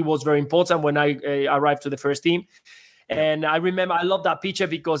me it was very important when I arrived to the first team. And I remember I love that picture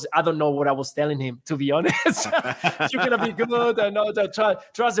because I don't know what I was telling him, to be honest. You're gonna be good. I know that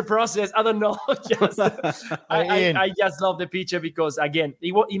trust the process. I don't know. I just love the picture because again,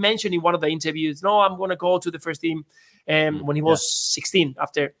 he mentioned in one of the interviews, no, I'm gonna go to the first team. When he was 16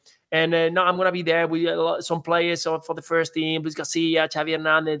 after. And now I'm going to be there with some players for the first team, Luis Garcia, Xavi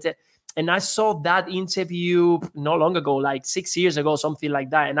Hernandez. And I saw that interview not long ago, like 6 years ago, something like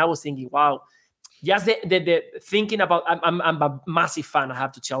that. And I was thinking, wow, just the thinking about, I'm a massive fan, I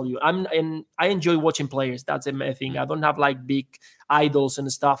have to tell you. And I enjoy watching players. That's the thing. I don't have like big idols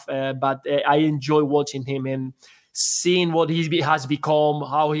and stuff, but I enjoy watching him and seeing what he has become,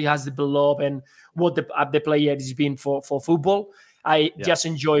 how he has developed, and what the player has been for football. I just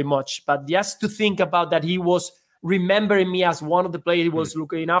enjoy much. But just to think about that, he was remembering me as one of the players he was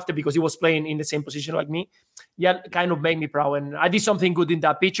looking after because he was playing in the same position like me. Yeah, kind of made me proud. And I did something good in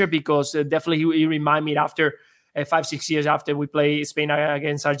that picture because definitely he reminded me after 5-6 years after we played Spain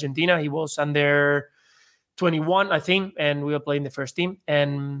against Argentina. He was under 21, I think, and we were playing the first team,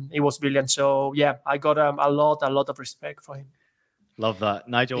 and it was brilliant. So yeah, I got a lot of respect for him. Love that,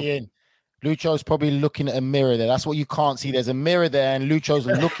 Nigel. Ian, Lucho's probably looking at a mirror there. That's what you can't see. There's a mirror there, and Lucho's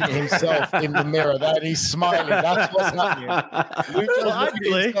looking at himself in the mirror. That he's smiling. That's what's happening. Lucho's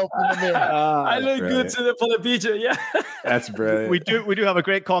looking at himself in the mirror. I look good for the picture. Yeah, that's brilliant. We do have a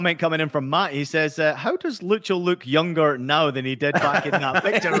great comment coming in from Matt. He says, "How does Lucho look younger now than he did back in that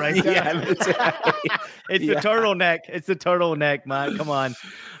picture?" Right? It's the turtleneck. It's the turtleneck, man. Come on.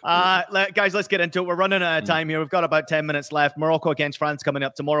 Guys, let's get into it. We're running out of time here. We've got about 10 minutes left. Morocco against France coming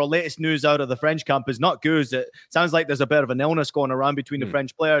up tomorrow. Latest news out of the French camp is not good. It sounds like there's a bit of an illness going around between the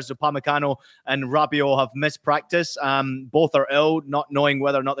French players. So Upamecano and Rabiot have missed practice. Both are ill, not knowing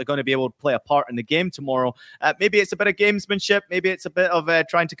whether or not they're going to be able to play a part in the game tomorrow. Maybe it's a bit of gamesmanship. Maybe it's a bit of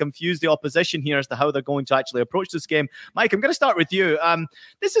trying to confuse the opposition here as to how they're going to actually approach this game. Mike, I'm going to start with you.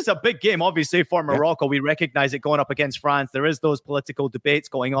 This is a big game, obviously, for Morocco. We recognize it going up against France. There is those political debates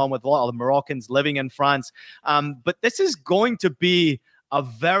going on with a lot of the Moroccans living in France. But this is going to be a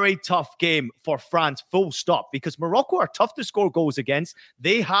very tough game for France, full stop, because Morocco are tough to score goals against.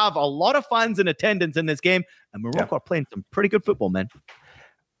 They have a lot of fans in attendance in this game, and Morocco are playing some pretty good football, man.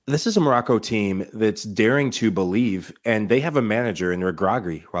 This is a Morocco team that's daring to believe, and they have a manager in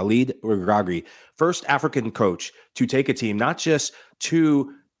Walid Regragui, first African coach to take a team not just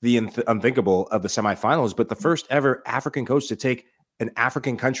to the unthinkable of the semifinals, but the first ever African coach to take an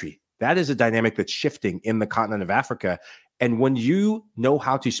African country. That is a dynamic that's shifting in the continent of Africa. And when you know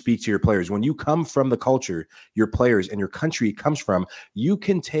how to speak to your players, when you come from the culture your players and your country comes from, you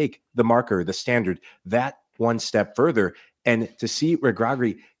can take the marker, the standard, that one step further. And to see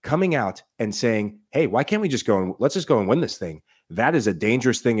Regragui coming out and saying, hey, why can't we just let's just go and win this thing? That is a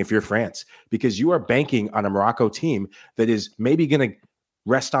dangerous thing if you're France, because you are banking on a Morocco team that is maybe going to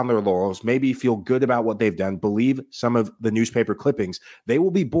rest on their laurels, maybe feel good about what they've done, believe some of the newspaper clippings. They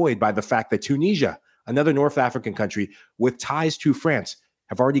will be buoyed by the fact that Tunisia, another North African country with ties to France,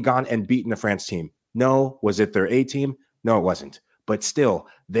 have already gone and beaten the France team. No, was it their A team? No, it wasn't. But still,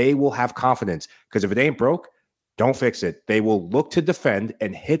 they will have confidence, because if it ain't broke, don't fix it. They will look to defend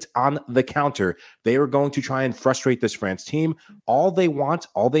and hit on the counter. They are going to try and frustrate this France team. All they want,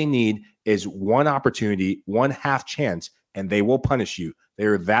 all they need is one opportunity, one half chance, and they will punish you. They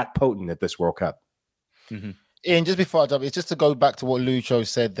are that potent at this World Cup. Mm-hmm. Ian, just before I jump, it's just to go back to what Lucho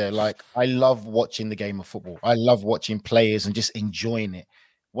said there. Like, I love watching the game of football. I love watching players and just enjoying it.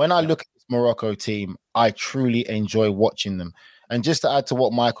 When I look at this Morocco team, I truly enjoy watching them. And just to add to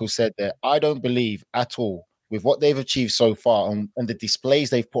what Michael said there, I don't believe at all, with what they've achieved so far and the displays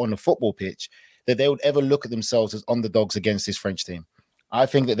they've put on the football pitch, that they would ever look at themselves as underdogs against this French team. I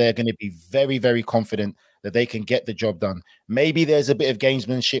think that they're going to be very, very confident that they can get the job done. Maybe there's a bit of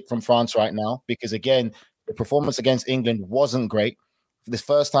gamesmanship from France right now, because, again, the performance against England wasn't great. For the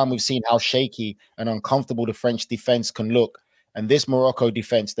first time we've seen how shaky and uncomfortable the French defense can look. And this Morocco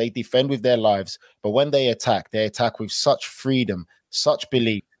defense, they defend with their lives, but when they attack with such freedom, such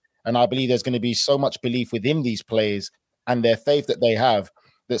belief. And I believe there's going to be so much belief within these players and their faith that they have,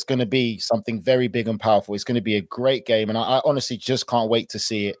 that's going to be something very big and powerful. It's going to be a great game. And I honestly just can't wait to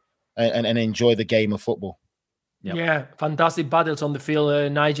see it and enjoy the game of football. Yep. Yeah, fantastic battles on the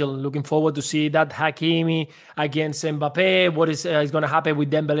field, Nigel. Looking forward to see that Hakimi against Mbappe. What is going to happen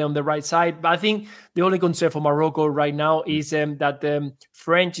with Dembele on the right side? But I think the only concern for Morocco right now is that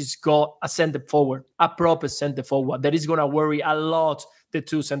French has got a center forward, a proper center forward that is going to worry a lot the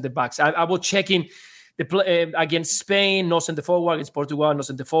two center backs. I was checking the play against Spain, no center forward, against Portugal, no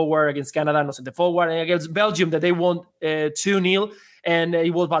center forward, against Canada, no center forward, and against Belgium that they won 2-0. And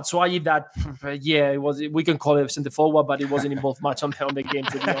it was Batshuayi that, it was. We can call it center forward, but it wasn't involved much on the game,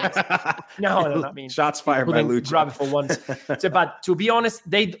 to be honest. No, I mean, shots fired by Lucho. Grab it for once. But to be honest,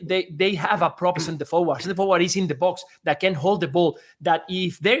 they have a proper center forward. Center forward is in the box that can hold the ball. That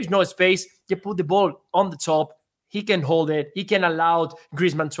if there is no space, you put the ball on the top. He can hold it. He can allow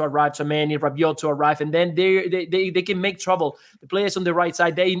Griezmann to arrive, Tchouaméni, Rabiot to arrive, and then they can make trouble. The players on the right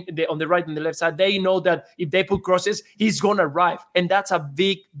side, they on the right and the left side, they know that if they put crosses, he's going to arrive. And that's a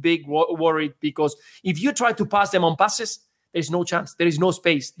big, big worry, because if you try to pass them on passes, there's no chance. There is no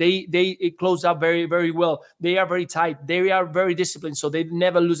space. They close up very, very well. They are very tight. They are very disciplined, so they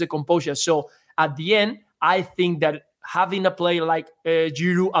never lose the composure. So at the end, I think that having a player like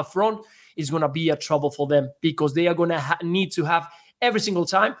Giroud up front is going to be a trouble for them, because they are going to need to have every single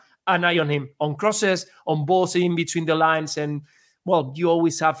time an eye on him, on crosses, on balls in between the lines. And, well, you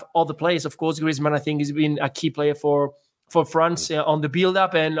always have other players. Of course, Griezmann, I think, has been a key player for France on the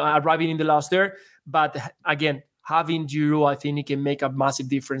build-up and arriving in the last third. But, again, having Giroud, I think it can make a massive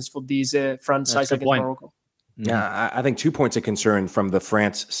difference for these France sides against Morocco. Yeah, I think 2 points of concern from the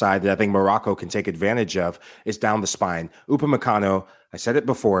France side that I think Morocco can take advantage of is down the spine. Upamecano, I said it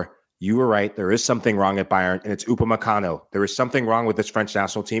before, you were right. There is something wrong at Bayern, and it's Upamecano. There is something wrong with this French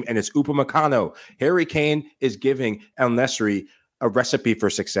national team, and it's Upamecano. Harry Kane is giving El Nesri a recipe for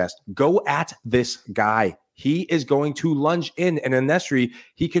success. Go at this guy. He is going to lunge in, and El Nesri,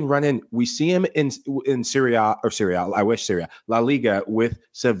 he can run in. We see him in Syria, La Liga with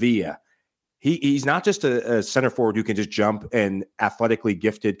Sevilla. He's not just a center forward who can just jump and athletically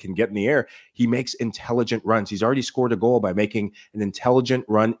gifted can get in the air. He makes intelligent runs. He's already scored a goal by making an intelligent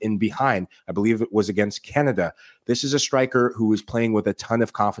run in behind. I believe it was against Canada. This is a striker who is playing with a ton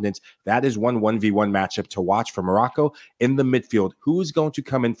of confidence. That is one 1v1 matchup to watch for Morocco. In the midfield, who is going to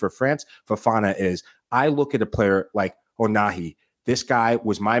come in for France? Fofana is. I look at a player like Onahi. This guy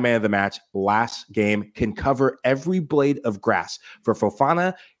was my man of the match last game, can cover every blade of grass. For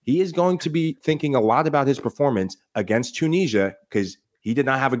Fofana, he is going to be thinking a lot about his performance against Tunisia, because he did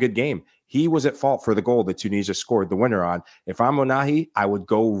not have a good game. He was at fault for the goal that Tunisia scored the winner on. If I'm Onahi, I would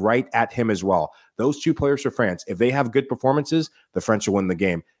go right at him as well. Those two players for France, if they have good performances, the French will win the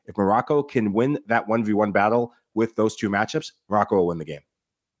game. If Morocco can win that 1v1 battle with those two matchups, Morocco will win the game.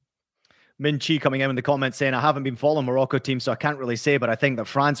 Min Chi coming in the comments saying, I haven't been following Morocco team, so I can't really say, but I think that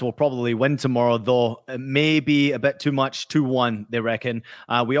France will probably win tomorrow, though it may be a bit too much, 2-1, they reckon.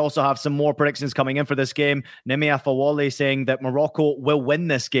 We also have some more predictions coming in for this game. Nemia Fawale saying that Morocco will win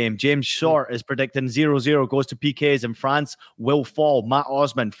this game. James Short is predicting 0-0 goes to PKs and France will fall. Matt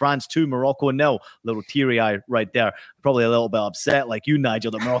Osman, France 2, Morocco 0. Little teary eye right there. Probably a little bit upset like you,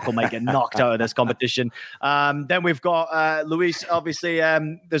 Nigel, that Morocco might get knocked out of this competition. Then we've got Luis, obviously,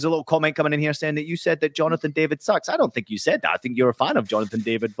 there's a little comment coming in here saying that you said that Jonathan David sucks. I don't think you said that. I think you're a fan of Jonathan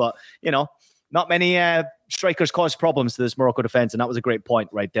David, but, not many strikers cause problems to this Morocco defense, and that was a great point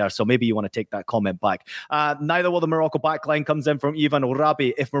right there. So maybe you want to take that comment back. Neither will the Morocco backline comes in from Ivan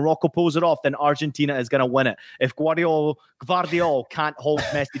Orabi. If Morocco pulls it off, then Argentina is going to win it. If Guardiol can't hold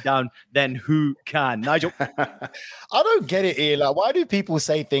Messi down, then who can? Nigel? I don't get it here. Like, why do people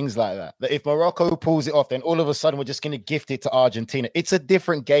say things like that? That if Morocco pulls it off, then all of a sudden we're just going to gift it to Argentina. It's a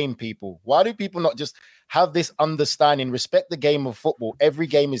different game, people. Why do people not just have this understanding, respect the game of football? Every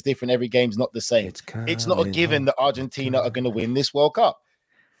game is different. Every game's not the same. It's not a given that Argentina are going to win this World Cup.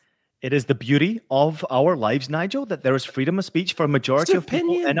 It is the beauty of our lives, Nigel, that there is freedom of speech for a majority of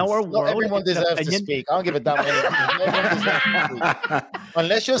people in our world. Not everyone deserves to speak. I don't give a damn.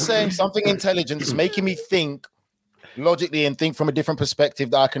 Unless you're saying something intelligent that's making me think logically and think from a different perspective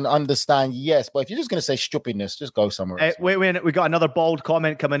that I can understand, yes. But if you're just going to say stupidness, just go somewhere else. Wait, we got another bold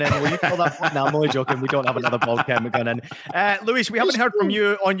comment coming in. Will you call that one? No, I'm only joking. We don't have another bold comment coming in. Luis, we haven't heard from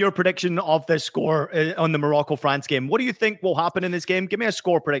you on your prediction of the score on the Morocco-France game. What do you think will happen in this game? Give me a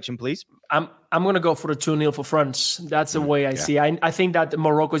score prediction, please. I'm going to go for a 2-0 for France. That's the way I see. I think that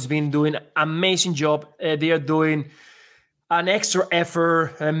Morocco has been doing an amazing job. They are doing an extra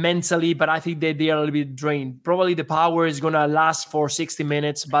effort mentally, but I think they are a little bit drained. Probably the power is going to last for 60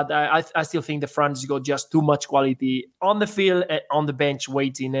 minutes, but I still think the France got just too much quality on the field and on the bench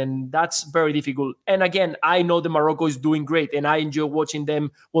waiting, and that's very difficult. And again, I know that Morocco is doing great, and I enjoy watching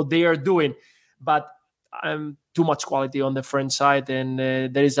them, what they are doing, but too much quality on the French side, and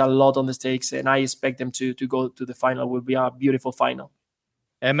there is a lot on the stakes, and I expect them to go to the final. It will be a beautiful final.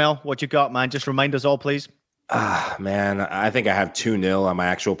 ML, what you got, man? Just remind us all, please. Man, I think I have 2-0 on my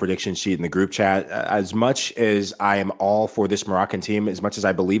actual prediction sheet in the group chat. As much as I am all for this Moroccan team, as much as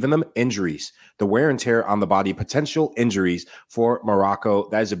I believe in them, injuries, the wear and tear on the body, potential injuries for Morocco,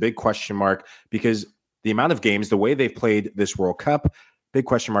 that is a big question mark because the amount of games, the way they've played this World Cup, big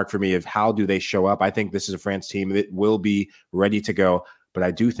question mark for me of how do they show up. I think this is a France team that will be ready to go, but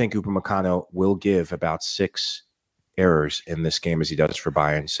I do think Upamecano will give about 6 errors in this game as he does for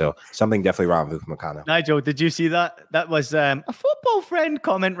Bayern. So something definitely wrong with Upamecano. Nigel, did you see that? That was a football friend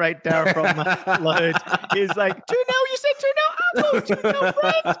comment right there from Loud. He's like, 2-0, you said 2-0? I'll go 2-0,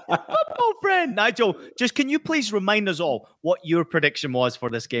 friend. Football friend. Nigel, just can you please remind us all what your prediction was for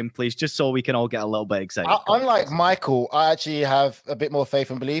this game, please, just so we can all get a little bit excited. Unlike Michael, I actually have a bit more faith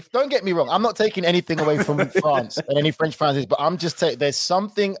and belief. Don't get me wrong. I'm not taking anything away from France and any French fans, but I'm just saying there's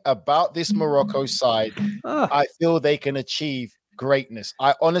something about this Morocco side I feel they can achieve greatness.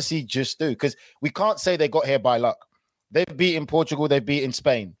 I honestly just do, because we can't say they got here by luck. They've beaten Portugal, they've beaten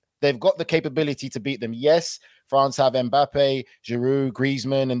Spain. They've got the capability to beat them. Yes, France have Mbappe, Giroud,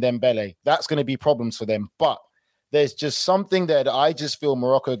 Griezmann, and Dembele. That's going to be problems for them. But there's just something there that I just feel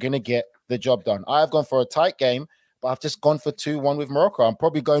Morocco are going to get the job done. I've gone for a tight game, but I've just gone for 2-1 with Morocco. I'm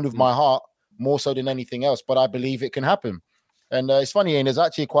probably going with my heart more so than anything else, but I believe it can happen. And it's funny, and there's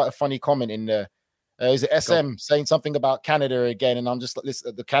actually quite a funny comment in there. Is it SM saying something about Canada again? And I'm just like,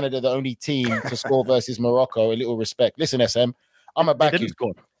 listen, the Canada, the only team to score versus Morocco. A little respect. Listen, SM, I'm a back you.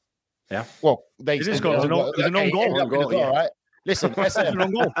 Score. Yeah. Well, they did score. It was an own goal. All right. Listen, SM,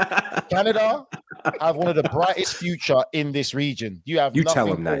 Canada have one of the brightest future in this region. You have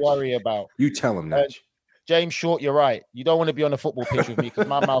nothing to worry about. You tell him that. James Short, you're right. You don't want to be on a football pitch with me because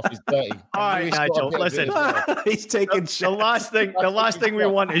my mouth is dirty. All right, Nigel, listen. He's taking the last thing we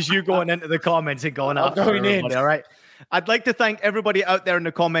want is you going into the comments and going after everybody, all right? I'd like to thank everybody out there in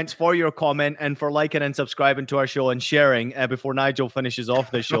the comments for your comment and for liking and subscribing to our show and sharing before Nigel finishes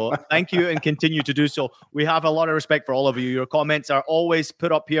off the show. Thank you and continue to do so. We have a lot of respect for all of you. Your comments are always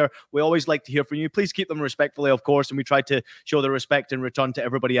put up here. We always like to hear from you. Please keep them respectfully, of course, and we try to show the respect and return to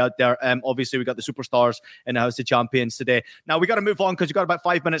everybody out there. Obviously, we got the superstars in the House of Champions today. Now, we got to move on because we've got about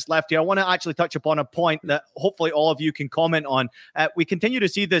 5 minutes left here. I want to actually touch upon a point that hopefully all of you can comment on. We continue to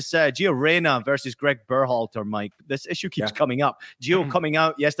see this Gio Reyna versus Greg Berhalter, Mike. This issue keeps coming up. Gio coming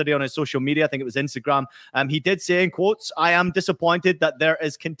out yesterday on his social media, I think it was Instagram. He did say in quotes, "I am disappointed that there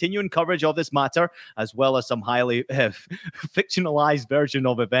is continuing coverage of this matter, as well as some highly fictionalized version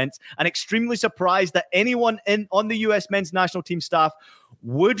of events, and extremely surprised that anyone on the US men's national team staff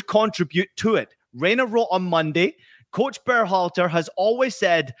would contribute to it." Reina wrote on Monday, "Coach Berhalter has always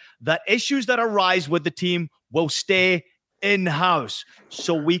said that issues that arise with the team will stay in-house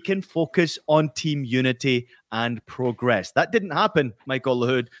so we can focus on team unity and progress." That didn't happen, Michael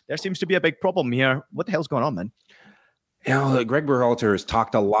Lahoud. There seems to be a big problem here. What the hell's going on, man? You know, Greg Berhalter has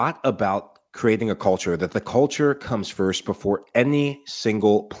talked a lot about creating a culture, that the culture comes first before any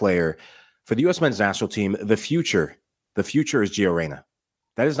single player. For the U.S. men's national team, the future is Gio Reyna.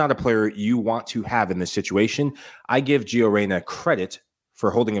 That is not a player you want to have in this situation. I give Gio Reyna credit for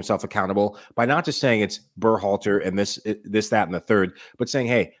holding himself accountable by not just saying it's Berhalter and this, that, and the third, but saying,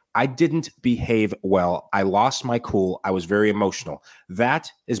 hey, I didn't behave well. I lost my cool. I was very emotional. That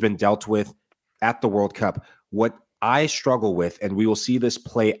has been dealt with at the World Cup. What I struggle with, and we will see this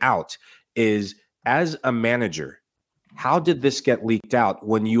play out, is as a manager, how did this get leaked out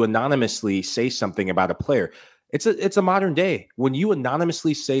when you anonymously say something about a player? It's a modern day. When you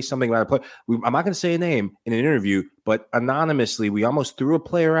anonymously say something about a player, I'm not going to say a name in an interview, but anonymously, we almost threw a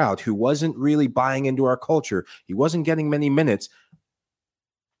player out who wasn't really buying into our culture. He wasn't getting many minutes.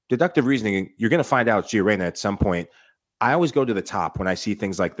 Deductive reasoning, you're going to find out Gio Reyna at some point. I always go to the top when I see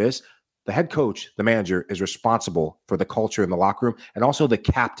things like this. The head coach, the manager, is responsible for the culture in the locker room, and also the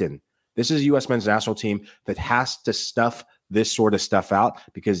captain. This is a U.S. men's national team that has to stuff this sort of stuff out,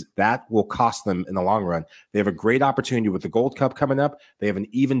 because that will cost them in the long run. They have a great opportunity with the Gold Cup coming up. They have an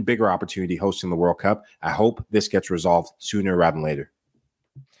even bigger opportunity hosting the World Cup. I hope this gets resolved sooner rather than later.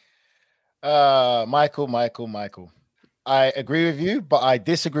 Michael. I agree with you, but I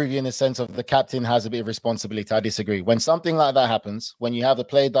disagree with you in the sense of the captain has a bit of responsibility. I disagree. When something like that happens, when you have the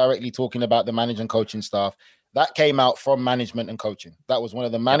player directly talking about the manager and coaching staff, that came out from management and coaching. That was one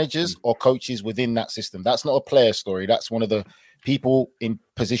of the managers or coaches within that system. That's not a player story. That's one of the people in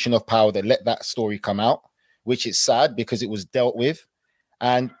position of power that let that story come out, which is sad because it was dealt with.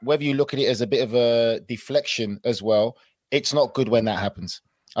 And whether you look at it as a bit of a deflection as well, it's not good when that happens.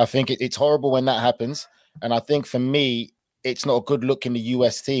 I think it's horrible when that happens. And I think for me, it's not a good look in the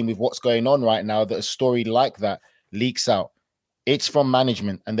US team with what's going on right now that a story like that leaks out. It's from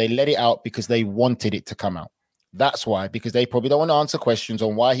management, and they let it out because they wanted it to come out. That's why, because they probably don't want to answer questions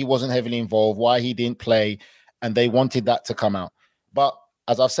on why he wasn't heavily involved, why he didn't play, and they wanted that to come out. But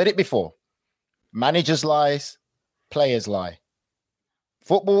as I've said it before, managers lies, players lie.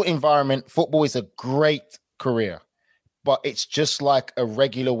 Football environment, football is a great career, but it's just like a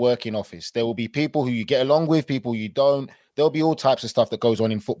regular working office. There will be people who you get along with, people you don't. There'll be all types of stuff that goes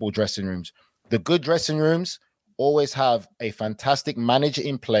on in football dressing rooms. The good dressing rooms always have a fantastic manager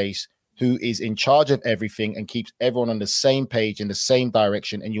in place who is in charge of everything and keeps everyone on the same page in the same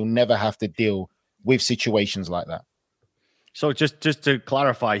direction, and you'll never have to deal with situations like that. So just to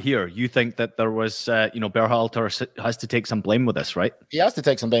clarify here, you think that there was, Berhalter has to take some blame with this, right? He has to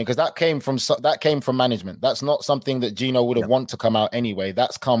take some blame because that came from management. That's not something that Gino would have wanted to come out anyway.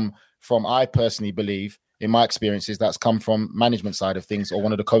 That's come from, I personally believe, in my experiences, that's come from management side of things or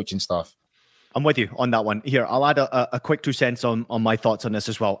one of the coaching staff. I'm with you on that one. Here, I'll add a quick 2 cents on my thoughts on this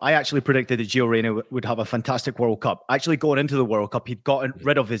as well. I actually predicted that Gio Reyna would have a fantastic World Cup. Actually, going into the World Cup, he'd gotten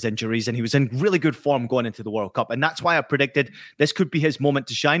rid of his injuries and he was in really good form going into the World Cup. And that's why I predicted this could be his moment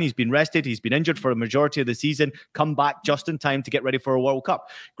to shine. He's been rested. He's been injured for a majority of the season, come back just in time to get ready for a World Cup.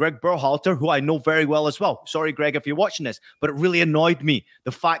 Greg Berhalter, who I know very well as well. Sorry, Greg, if you're watching this, but it really annoyed me.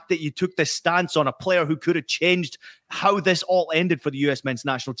 The fact that you took this stance on a player who could have changed how this all ended for the US men's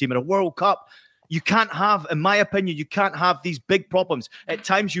national team at a World Cup. You can't have, in my opinion, you can't have these big problems. At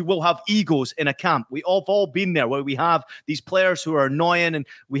times you will have egos in a camp. We've all been there where we have these players who are annoying and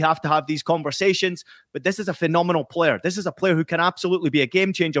we have to have these conversations. But this is a phenomenal player. This is a player who can absolutely be a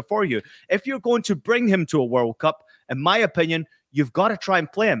game changer for you. If you're going to bring him to a World Cup, in my opinion, you've got to try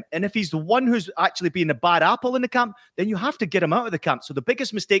and play him. And if he's the one who's actually being a bad apple in the camp, then you have to get him out of the camp. So the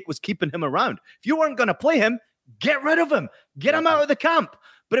biggest mistake was keeping him around. If you weren't going to play him, get rid of him. Get him out of the camp.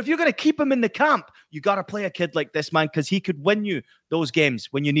 But if you're going to keep him in the camp, you got to play a kid like this, man, because he could win you those games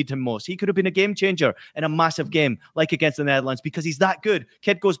when you need him most. He could have been a game changer in a massive game like against the Netherlands because he's that good.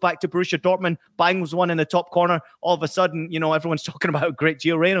 Kid goes back to Borussia Dortmund, bangs one in the top corner. All of a sudden, everyone's talking about how great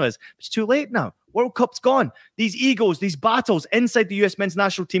Gio Reyna is. It's too late now. World Cup's gone. These egos, these battles inside the US men's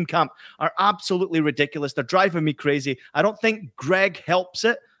national team camp are absolutely ridiculous. They're driving me crazy. I don't think Greg helps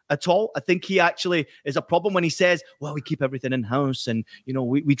it at all. I think he actually is a problem when he says, well, we keep everything in-house and,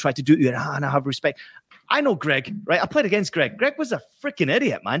 we try to do it and I have respect. I know Greg, right? I played against Greg. Greg was a freaking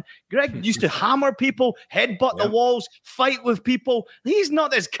idiot, man. Greg used to hammer people, headbutt the walls, fight with people. He's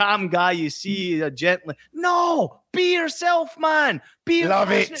not this calm guy you see gently. No, be yourself, man. Be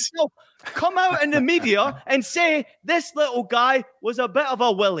Love it. Yourself. Come out in the media and say this little guy was a bit of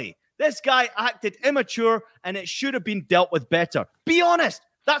a willy. This guy acted immature and it should have been dealt with better. Be honest.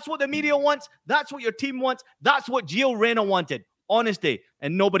 That's what the media wants. That's what your team wants. That's what Gio Reyna wanted. Honesty.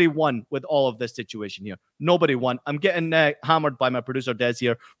 And nobody won with all of this situation here. Nobody won. I'm getting hammered by my producer Des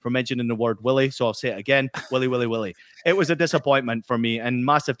here for mentioning the word Willie, so I'll say it again. Willie, Willie, Willie. It was a disappointment for me, and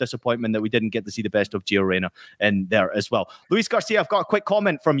massive disappointment that we didn't get to see the best of Gio Reyna in there as well. Luis Garcia, I've got a quick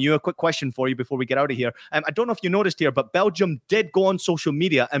comment from you, a quick question for you before we get out of here. I don't know if you noticed here, but Belgium did go on social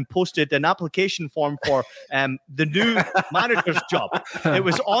media and posted an application form for the new manager's job. It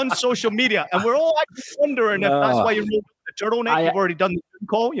was on social media, and we're all actually wondering if that's why you wrote the turtleneck. You've already done the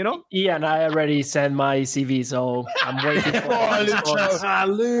call, you know? Yeah, and I already sent my CV, so I'm waiting for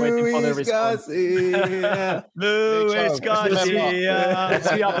the response. Luis Garcia.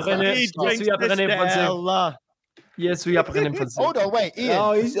 Yes, we are in français. Hold on, wait, Ian.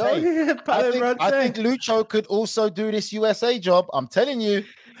 I think Lucho could also do this USA job. I'm telling you.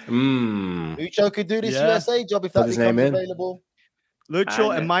 Lucho could do this USA job if that becomes available.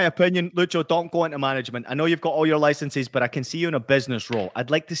 Lucho, in my opinion, Lucho, don't go into management. I know you've got all your licenses, but I can see you in a business role. I'd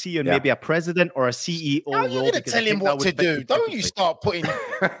like to see you in maybe a president or a CEO role. How are you going to tell him what to do? Don't you start putting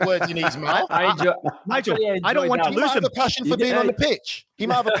words in his mouth. Nigel, I don't want to lose him. He might have a passion for being on the pitch. He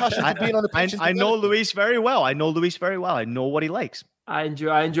might have a passion for being on the pitch. I know Luis very well. I know what he likes. I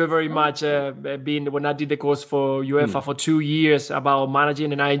enjoy very much being when I did the course for UEFA for 2 years about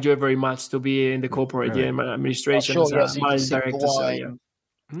managing, and I enjoy very much to be in the corporate administration as managing director.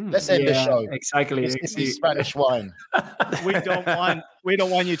 Let's end the show. Exactly. Spanish wine. We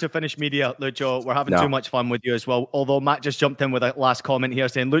don't want you to finish media, Lucho. We're having too much fun with you as well. Although Matt just jumped in with a last comment here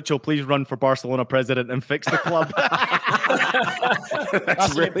saying, Lucho, please run for Barcelona president and fix the club.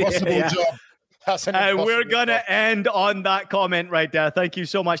 That's an impossible job. We're going to end on that comment right there. Thank you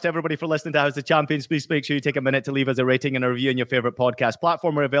so much to everybody for listening to House of Champions. Please make sure you take a minute to leave us a rating and a review in your favorite podcast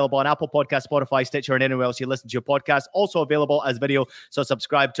platform. We're available on Apple Podcasts, Spotify, Stitcher, and anywhere else you listen to your podcast. Also available as video, so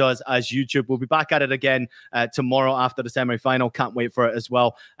subscribe to us as YouTube. We'll be back at it again tomorrow after the semi-final. Can't wait for it as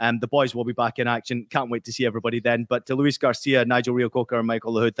well. The boys will be back in action. Can't wait to see everybody then. But to Luis Garcia, Nigel Reo-Coker, and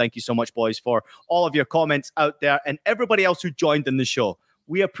Michael Lahoud, thank you so much, boys, for all of your comments out there and everybody else who joined in the show.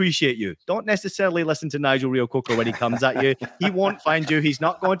 We appreciate you. Don't necessarily listen to Nigel Reo-Coker when he comes at you. He won't find you. He's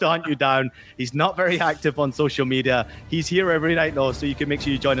not going to hunt you down. He's not very active on social media. He's here every night, though, so you can make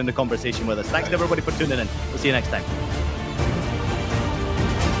sure you join in the conversation with us. Thanks to everybody for tuning in. We'll see you next time.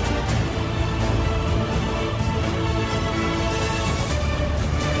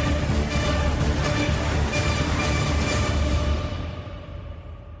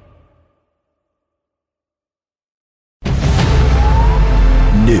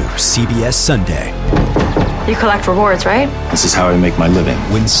 New CBS Sunday. You collect rewards, right? This is how I make my living.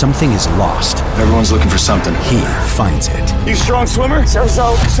 When something is lost, everyone's looking for something. He finds it. You strong swimmer?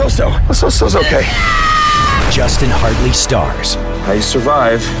 So-so. So-so's okay. Justin Hartley stars. How you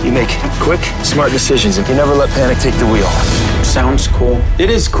survive, you make quick, smart decisions, and you never let panic take the wheel. Sounds cool. It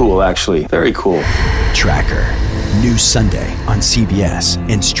is cool, actually. Very cool. Tracker. New Sunday on CBS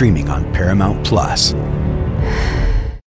and streaming on Paramount Plus.